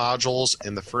first 2 modules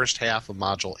and the first half of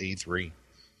module A3.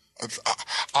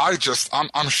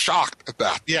 I'm shocked at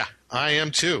that. Yeah, I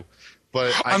am too.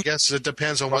 But I guess it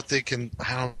depends on what they can.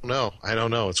 I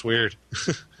don't know. It's weird.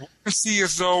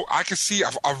 I can see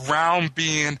a round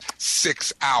being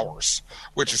 6 hours,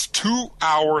 which is 2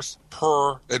 hours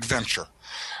per adventure.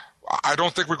 I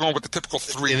don't think we're going with the typical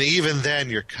 3. And even then,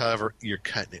 you're cutting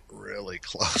it really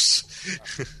close.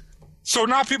 So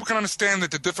now people can understand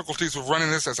that the difficulties of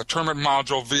running this as a tournament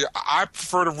module. I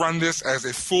prefer to run this as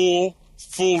a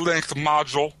full-length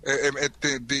module.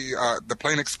 The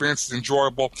playing experience is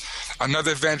enjoyable.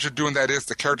 Another advantage of doing that is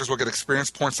the characters will get experience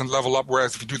points and level up,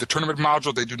 whereas if you do the tournament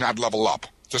module, they do not level up,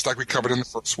 just like we covered in the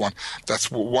first one.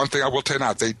 That's one thing I will tell you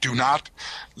now. They do not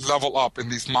level up in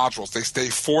these modules. They stay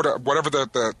whatever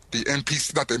the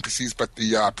NPCs, not the NPCs, but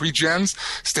the pre-gens,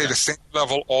 stay the same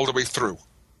level all the way through.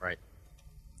 Right.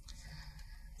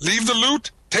 Leave the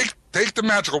loot, take the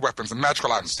magical weapons and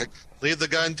magical items. Leave the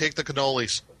gun, take the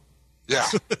cannolis. Yeah.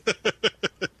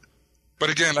 But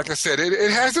again, like I said,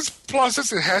 it has its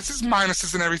pluses, it has its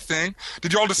minuses and everything.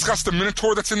 Did you all discuss the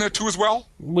Minotaur that's in there too as well?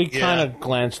 We kind of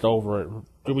glanced over it.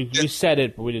 We said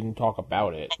it, but we didn't talk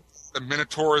about it. The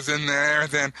Minotaur is in there.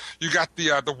 Then you got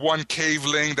the one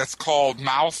caveling that's called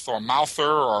Mouth or Mouther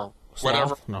or whatever.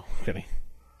 Sloth? No, kidding.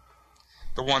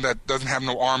 The one that doesn't have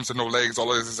no arms and no legs.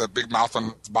 All it is a big mouth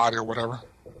on its body or whatever.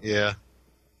 Yeah.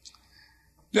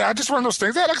 Yeah, I just one of those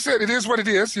things. Yeah, like I said, it is what it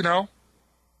is, you know.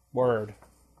 Word.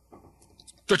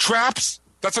 The traps,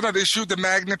 that's another issue. The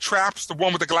magnet traps, the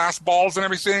one with the glass balls and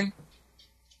everything.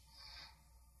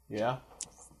 Yeah.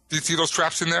 Do you see those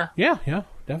traps in there? Yeah,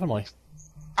 definitely.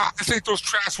 I think those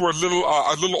traps were a little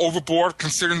overboard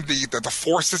considering the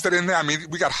forces that are in there. I mean,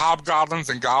 we got hobgoblins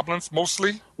and goblins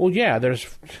mostly. Well, yeah, it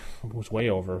was way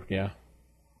over, yeah.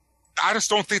 I just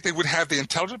don't think they would have the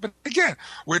intelligence. But again,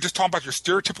 we're just talking about your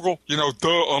stereotypical,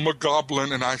 I'm a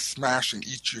goblin and I smash and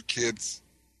eat your kids.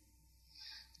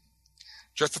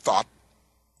 Just a thought.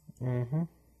 Mm-hmm.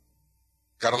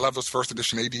 Gotta love those first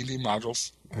edition AD&D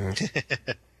modules.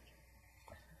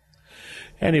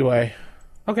 Anyway,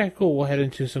 okay, cool. We'll head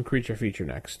into some creature feature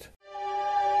next.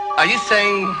 Are you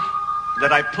saying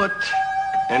that I put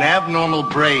an abnormal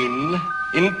brain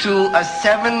into a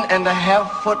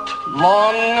 7.5-foot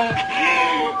long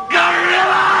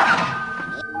gorilla?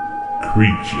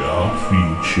 Creature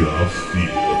Feature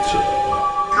Theater. It's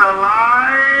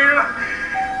alive!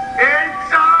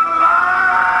 It's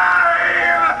alive!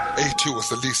 A2 was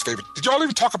the least favorite. Did y'all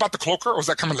even talk about the cloaker, or was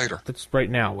that coming later? That's right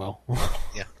now, Will.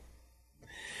 Yeah.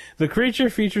 The creature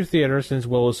feature theater, since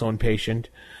Will is so impatient,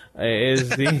 is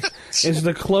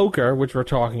the cloaker, which we're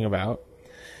talking about.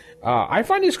 I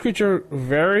find this creature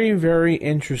very, very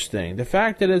interesting. The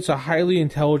fact that it's a highly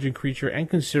intelligent creature and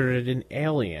considered an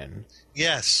alien.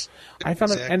 Yes. I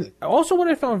found exactly. it, and also what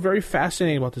I found very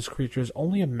fascinating about this creature is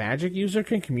only a magic user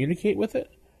can communicate with it.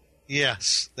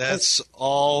 Yes, that's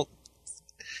all.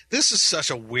 This is such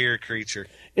a weird creature.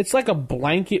 It's like a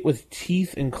blanket with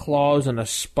teeth and claws and a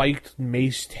spiked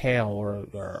mace tail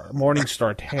or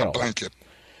Morningstar tail. A blanket.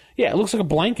 Yeah, it looks like a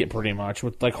blanket pretty much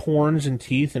with like horns and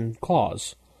teeth and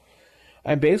claws.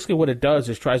 And basically what it does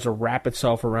is tries to wrap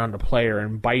itself around a player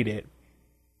and bite it.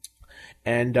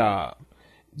 And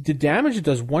the damage it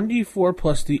does 1d4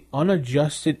 plus the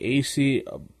unadjusted AC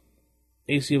of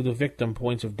the victim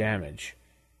points of damage.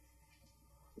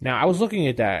 Now, I was looking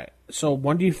at that. So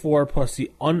 1d4 plus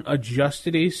the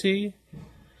unadjusted AC.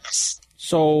 Yes.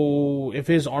 So if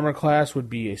his armor class would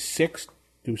be a 6,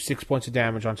 do 6 points of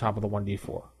damage on top of the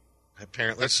 1d4.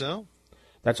 Apparently so.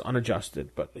 That's unadjusted,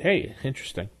 but hey,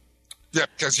 interesting. Yeah,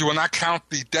 because you will not count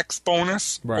the dex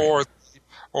bonus Right.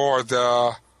 or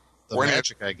the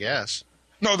magic, I guess.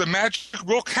 No, the magic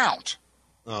will count.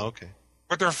 Oh, okay.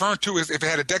 What they're referring to is if it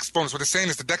had a dex bonus, what they're saying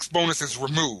is the dex bonus is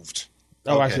removed.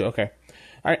 Oh, Okay. I see, okay.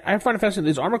 I find it fascinating.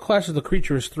 His armor class of the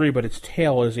creature is 3, but its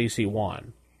tail is AC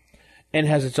 1. And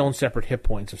has its own separate hit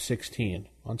points of 16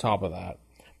 on top of that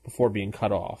before being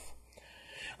cut off.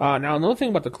 Now, another thing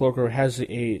about the cloaker, it has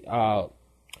emits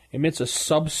a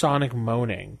subsonic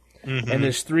moaning. Mm-hmm. And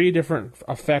there's 3 different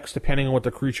effects depending on what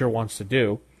the creature wants to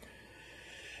do.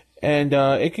 And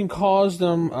it can cause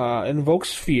them,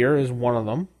 invokes fear is one of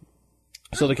them.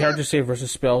 So the character save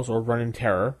versus spells or run in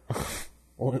terror.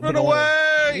 Run away!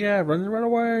 Yeah, run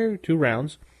away. 2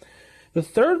 rounds. The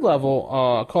third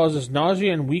level causes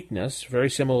nausea and weakness, very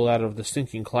similar to that of the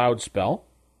Stinking Cloud spell.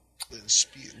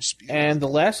 Spew. And the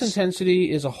last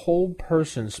intensity is a whole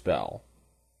person spell.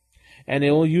 And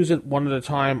it will use it one at a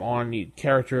time on the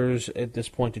characters at this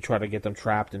point to try to get them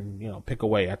trapped and, pick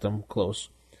away at them close.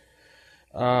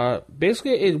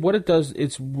 Basically, what it does,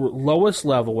 its lowest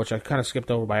level, which I kind of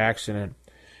skipped over by accident,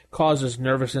 causes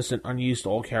nervousness and unease to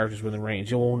all characters within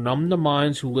range. It will numb the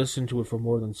minds who listen to it for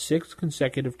more than 6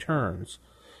 consecutive turns,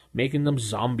 making them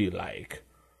zombie-like.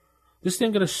 This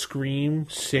thing gonna scream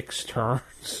 6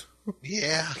 turns?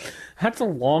 Yeah. That's a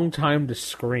long time to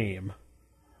scream.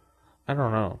 I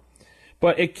don't know.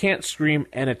 But it can't scream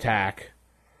and attack.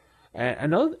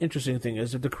 And another interesting thing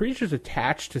is if the creature's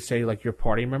attached to, say, like your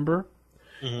party member,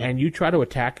 and you try to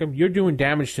attack him, you're doing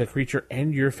damage to the creature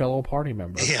and your fellow party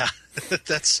member. Yeah,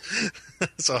 that's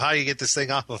so. How you get this thing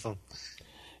off of him?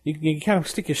 You kind of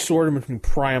stick your sword in between,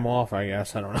 pry him off. I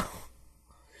guess, I don't know.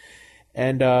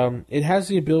 And it has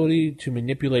the ability to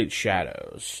manipulate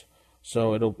shadows,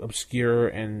 so it'll obscure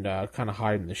and kind of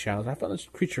hide in the shadows. I found this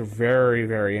creature very,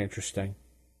 very interesting.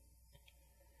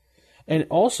 And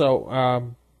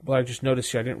also, what I just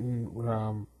noticed here, I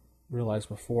didn't realize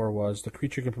before, was the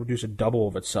creature can produce a double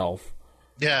of itself.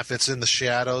 Yeah, if it's in the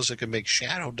shadows, it can make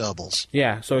shadow doubles.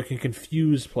 Yeah, so it can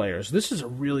confuse players. This is a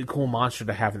really cool monster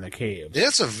to have in the caves.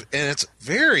 It's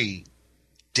very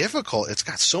difficult. It's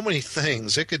got so many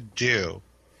things it could do.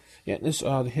 Yeah, this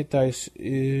the hit dice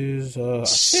is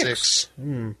 6.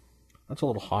 That's a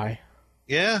little high.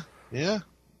 Yeah.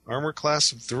 Armor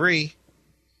class of 3.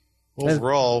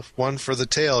 Overall, 1 for the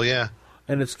tail, yeah.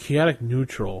 And it's chaotic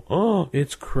neutral. Oh,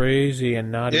 it's crazy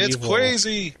and not evil. It's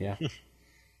crazy. Yeah.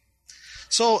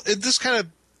 So this kind of,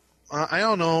 I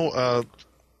don't know,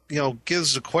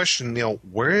 gives the question,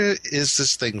 where is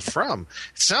this thing from?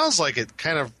 It sounds like it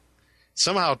kind of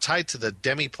somehow tied to the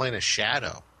demiplane of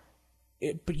Shadow.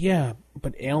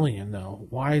 But alien though.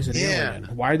 Why is it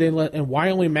alien? Why why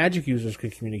only magic users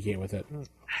could communicate with it?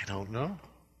 I don't know.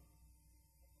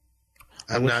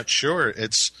 I'm not sure.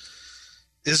 Is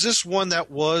this one that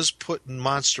was put in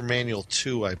Monster Manual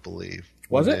 2, I believe?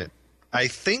 Was it? I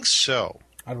think so.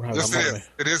 I don't have that.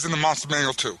 It is in the Monster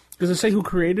Manual 2. Does it say who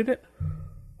created it?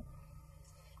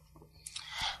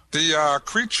 The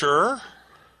creature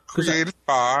created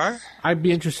by... I'd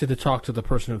be interested to talk to the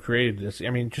person who created this. I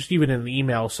mean, just even in an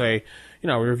email, say,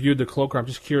 we reviewed the cloaker. I'm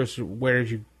just curious, where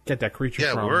did you get that creature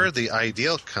from? Yeah, where did the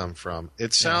ideal come from?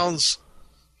 It sounds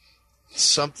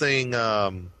something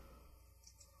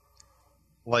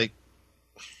like...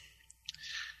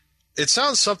 It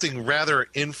sounds something rather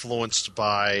influenced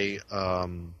by...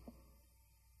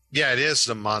 it is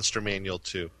the Monster Manual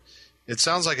 2. It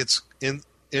sounds like it's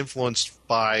influenced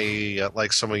by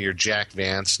like some of your Jack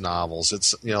Vance novels.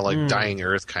 It's Dying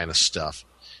Earth kind of stuff.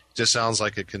 It just sounds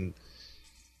like it can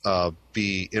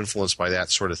be influenced by that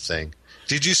sort of thing.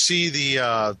 Did you see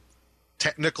the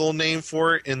technical name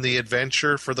for it in the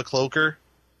adventure for the cloaker?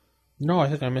 No, I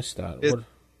think I missed that.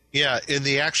 In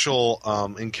the actual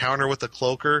encounter with the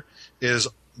cloaker is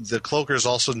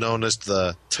also known as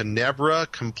the Tenebra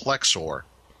Complexor.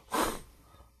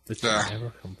 The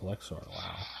Tenebra Complexor,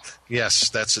 wow. Yes,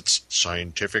 that's its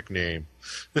scientific name.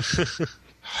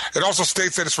 It also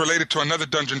states that it's related to another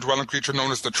dungeon-dwelling creature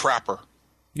known as the Trapper.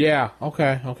 Yeah,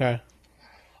 okay.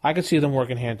 I could see them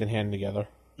working hand in hand together.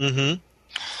 Mm-hmm.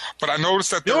 But I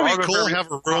noticed that it would be cool to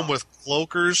have a room with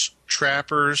cloakers,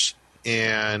 trappers,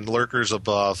 and lurkers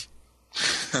above.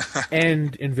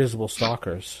 And invisible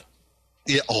stalkers.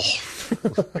 Yeah. Oh,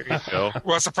 there you go.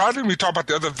 Well, surprisingly, we talk about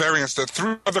the other variants. There are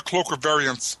 3 other cloaker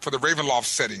variants for the Ravenloft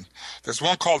setting. There's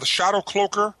one called the Shadow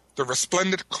Cloaker, the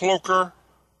Resplendent Cloaker,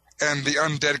 and the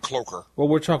Undead Cloaker. Well,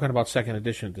 we're talking about 2nd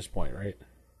edition at this point, right?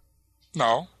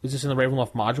 No. Is this in the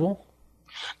Ravenloft module?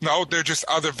 No, they're just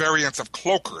other variants of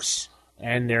cloakers.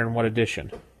 And they're in what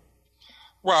edition?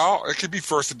 Well, it could be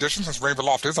 1st edition since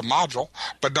Ravenloft is a module.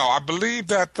 But no, I believe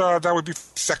that that would be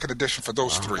 2nd edition for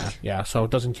those 3. Yeah, so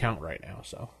it doesn't count right now.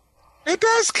 So it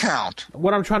does count.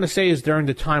 What I'm trying to say is during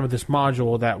the time of this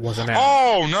module that wasn't out.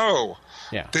 Oh, no.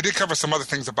 Yeah. They did cover some other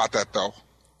things about that, though.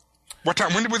 What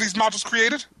time? When were these modules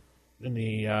created? In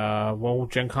the,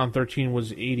 Gen Con 13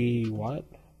 was 80 what?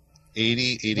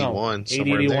 80, 81. No,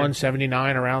 80, 81,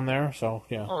 79, around there. So,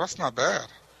 yeah. Oh, that's not bad.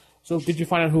 So, did you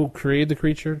find out who created the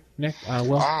creature, Nick?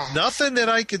 Nothing that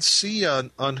I could see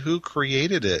on who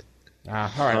created it. All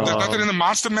right. There's nothing in the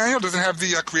Monster Manual? Doesn't have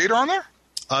the creator on there?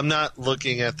 I'm not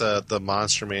looking at the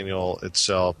Monster Manual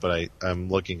itself, but I'm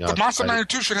looking up. The Monster Manual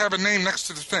 2 should have a name next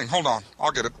to the thing. Hold on.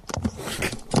 I'll get it.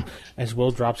 As Will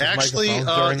drops his microphone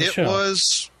during the show.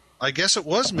 I guess it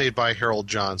was made by Harold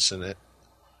Johnson.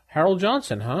 Harold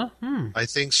Johnson, huh? I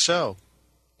think so.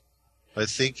 I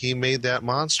think he made that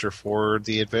monster for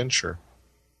the adventure.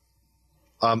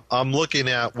 I'm looking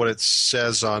at what it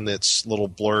says on its little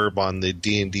blurb on the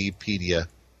D&Dpedia.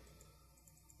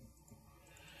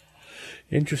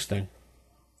 Interesting.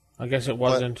 I guess it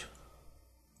wasn't.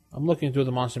 I'm looking through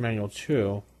the Monster Manual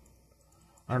 2.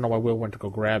 I don't know why Will went to go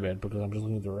grab it because I'm just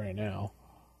looking through it right now.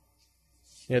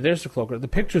 Yeah, there's the cloaker. The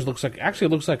pictures looks like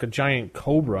a giant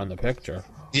cobra in the picture.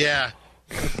 Yeah.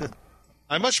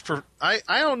 I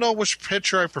don't know which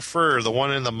picture I prefer, the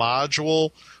one in the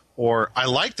module, or I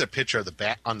like the picture of the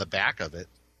back on the back of it,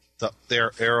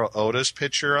 their Aero Otis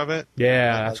picture of it.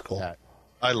 Yeah, that's cool.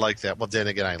 I like that. Well, then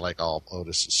again, I like all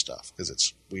Otis's stuff because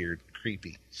it's weird,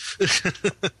 creepy.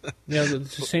 Yeah,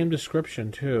 it's the same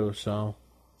description too. So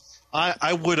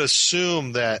I would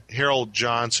assume that Harold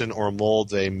Johnson or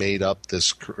Mulvey made up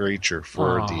this creature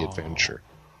for the adventure.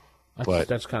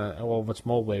 That's kind of if it's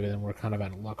Mulvey, then we're kind of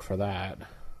out of luck for that.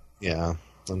 Yeah,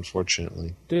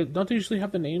 unfortunately. Don't they usually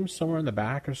have the names somewhere in the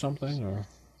back or something?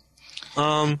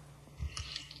 Or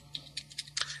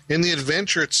in the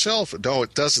adventure itself, no,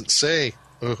 it doesn't say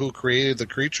who created the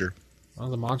creature. Oh,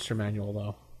 the monster manual,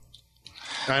 though.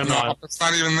 I don't know. No, it's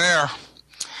not even there.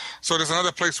 So there's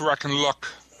another place where I can look.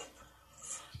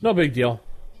 No big deal.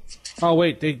 Oh,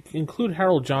 wait, they include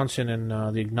Harold Johnson in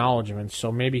the acknowledgments,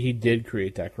 so maybe he did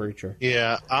create that creature.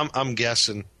 Yeah, I'm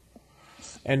guessing.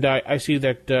 And I see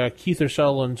that Keith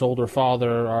Sutherland's older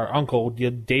father, or uncle,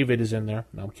 David, is in there.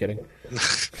 No, I'm kidding.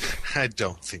 I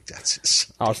don't think that's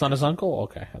his. Oh, it's not his uncle?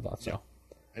 Okay, I thought so.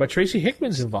 But Tracy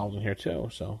Hickman's involved in here, too,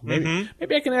 so maybe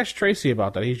I can ask Tracy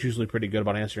about that. He's usually pretty good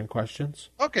about answering questions.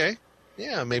 Okay.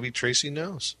 Yeah, maybe Tracy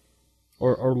knows.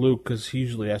 Or Luke, because he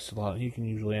usually asks a lot. He can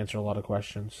usually answer a lot of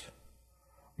questions.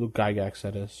 Luke Gygax,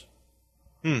 that is.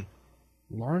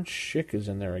 Lawrence Schick is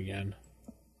in there again.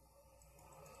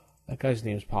 That guy's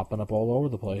name's popping up all over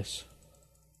the place.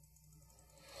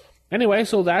 Anyway,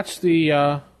 so that's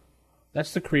the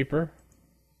creeper.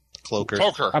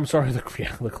 Cloaker. I'm sorry, the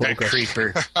cloaker.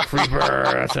 Creeper.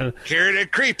 Creeper. Hear the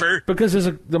creeper. Because there's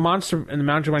the monster in the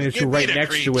Mountain Manual 2 right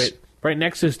next to it. Right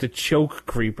next is the choke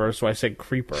creeper, so I said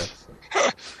creeper.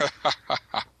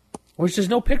 Which there's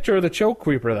no picture of the choke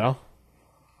creeper, though.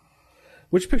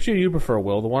 Which picture do you prefer,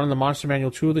 Will? The one in the Monster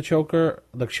Manual 2 of the choker?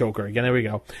 The choker. Again, there we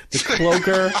go. The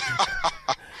cloaker.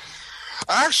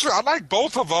 Actually, I like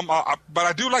both of them, but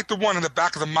I do like the one in the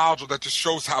back of the module that just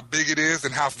shows how big it is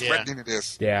and how threatening it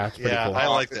is. Yeah, it's pretty cool. I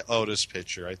like the Otis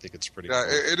picture. I think it's pretty cool.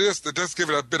 It is. It does give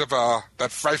it a bit of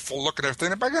that frightful look and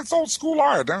everything, but it's old school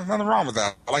art. There's nothing wrong with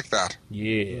that. I like that.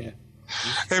 Yeah.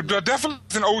 It definitely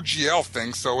is an OGL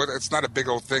thing, so it's not a big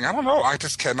old thing. I don't know. I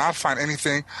just cannot find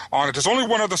anything on it. There's only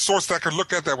one other source that I could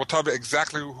look at that will tell me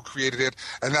exactly who created it,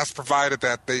 and that's provided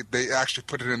that they actually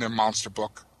put it in their monster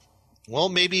book. Well,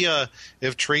 maybe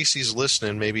if Tracy's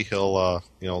listening, maybe he'll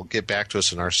get back to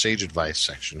us in our Sage Advice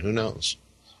section. Who knows?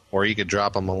 Or you could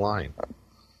drop him a line.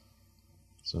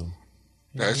 So,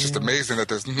 yeah, it's just amazing that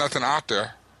there's nothing out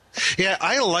there. Yeah,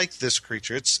 I like this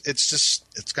creature.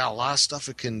 It's got a lot of stuff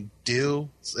it can do.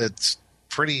 It's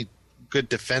pretty good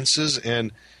defenses,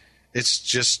 and it's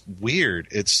just weird.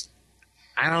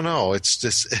 I don't know.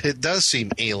 It does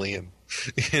seem alien,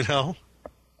 you know.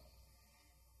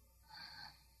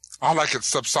 I like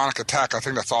its subsonic attack. I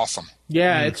think that's awesome.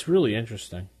 Yeah, it's really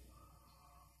interesting.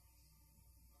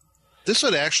 This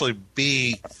would actually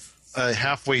be a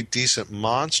halfway decent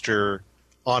monster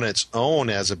on its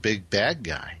own as a big bad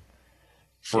guy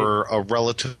for a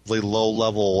relatively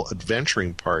low-level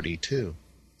adventuring party, too.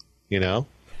 You know?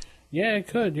 Yeah, it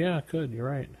could. Yeah, it could. You're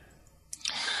right.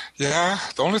 Yeah,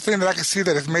 the only thing that I can see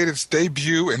that has made its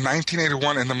debut in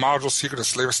 1981 in the module Secret of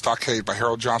Slaver Stockade by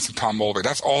Harold Johnson, Tom Mulvey.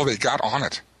 That's all they got on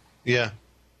it. Yeah.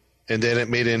 And then it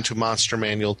made it into Monster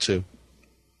Manual 2.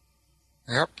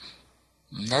 Yep.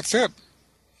 That's it.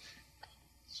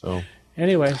 So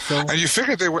anyway, and you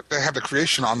figured they have the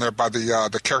creation on there by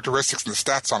the characteristics and the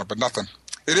stats on it, but nothing.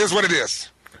 It is what it is.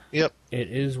 Yep.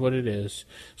 It is what it is.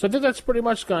 So I think that's pretty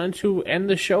much going to end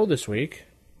the show this week.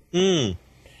 And,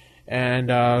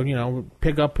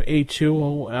 pick up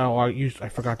A2. I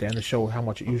forgot to end the show how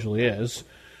much it usually is.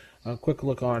 A quick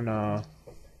look on...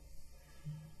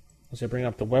 as I bring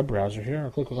up the web browser here,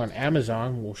 a quick look on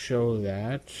Amazon will show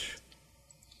that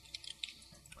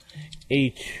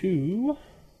A2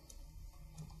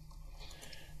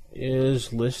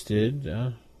 is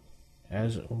listed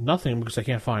as nothing because I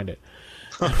can't find it.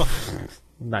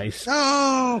 Nice.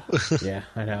 No! Yeah,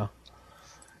 I know.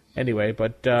 Anyway,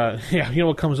 but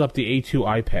what comes up? The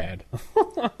A2 iPad.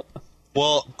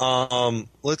 Well,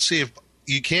 let's see if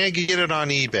you can get it on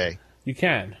eBay. You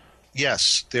can.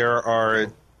 Yes,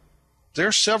 there's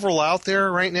several out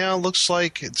there right now. Looks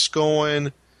like it's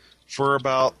going for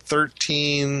about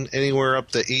 $13, anywhere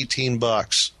up to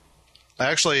 $18.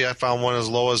 Actually, I found one as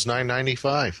low as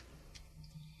 $9.95.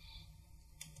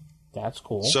 That's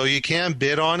cool. So you can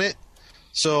bid on it.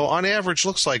 So on average,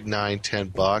 looks like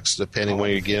 $9-10, depending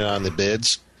when you get on the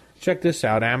bids. Check this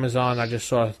out, Amazon. I just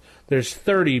saw there's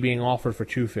 30 being offered for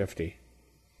 $2.50.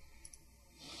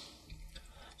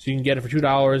 So you can get it for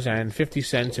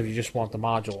 $2.50 if you just want the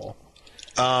module.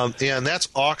 And that's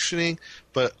auctioning,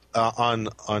 but on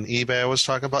eBay I was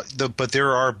talking about. But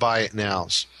there are buy it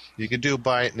nows. You could do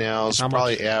buy it nows.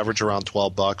 Probably average around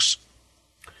 $12.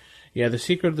 Yeah, The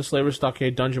Secret of the Slaver's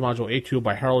Stockade Dungeon Module A2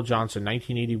 by Harold Johnson,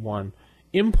 1981.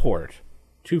 Import,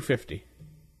 $250.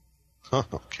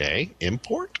 Okay,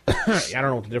 import? I don't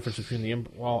know what the difference between the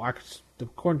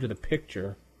according to the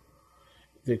picture,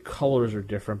 the colors are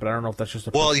different, but I don't know if that's just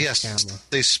a camera.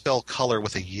 They spell color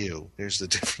with a U. There's the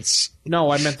difference.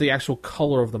 No, I meant the actual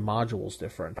color of the module is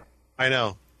different. I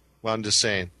know. Well, I'm just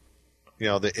saying,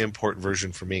 the import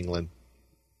version from England.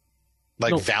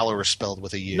 Like Valor is spelled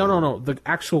with a U. No. The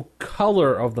actual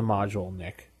color of the module,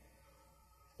 Nick.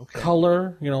 Okay.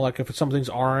 Color, like if something's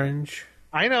orange.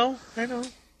 I know.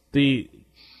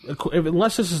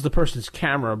 Unless this is the person's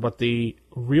camera, but the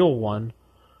real one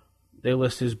they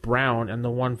list is brown, and the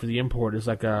one for the import is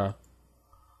like a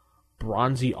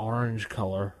bronzy orange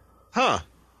color. Huh.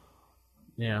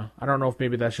 Yeah. I don't know if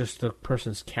maybe that's just the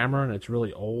person's camera and it's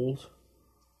really old.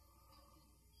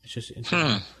 It's just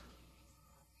interesting.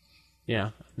 Yeah.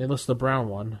 They list the brown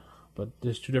one, but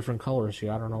there's two different colors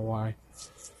here. I don't know why.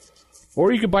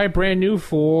 Or you could buy it brand new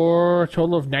for a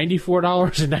total of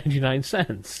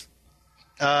 $94.99.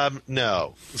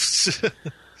 No.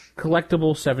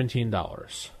 Collectible,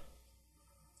 $17.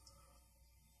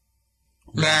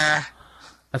 Nah.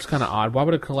 That's kind of odd. Why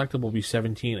would a collectible be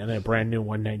 $17 and a brand new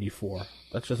 $194?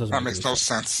 That just doesn't. That makes no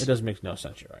sense. It doesn't make no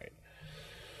sense. You're right.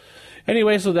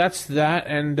 Anyway, so that's that,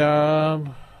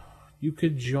 and you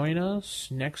could join us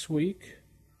next week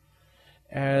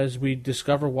as we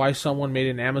discover why someone made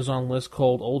an Amazon list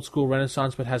called Old School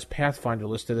Renaissance but has Pathfinder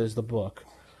listed as the book.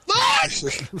 I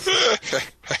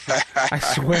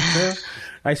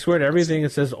swear to everything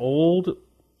it says Old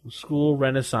School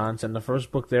Renaissance, and the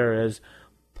first book there is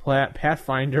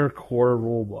Pathfinder Core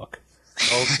Rulebook.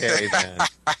 Okay, then.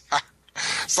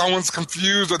 Someone's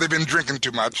confused or they've been drinking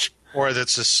too much. Or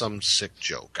that's just some sick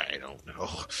joke. I don't know.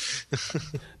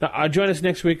 Now, join us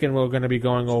next week, and we're going to be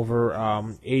going over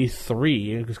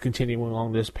A3, continuing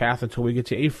along this path until we get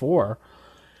to A4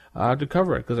 to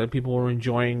cover it, because people are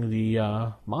enjoying the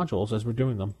modules as we're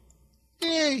doing them.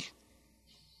 Yay!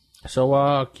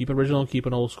 So keep it original, keep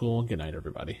it old school, and good night,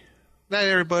 everybody. Night,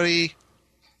 everybody.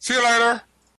 See you later.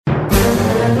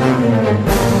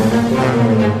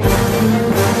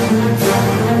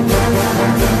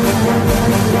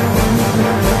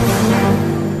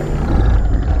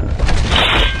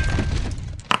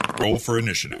 Roll for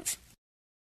initiative.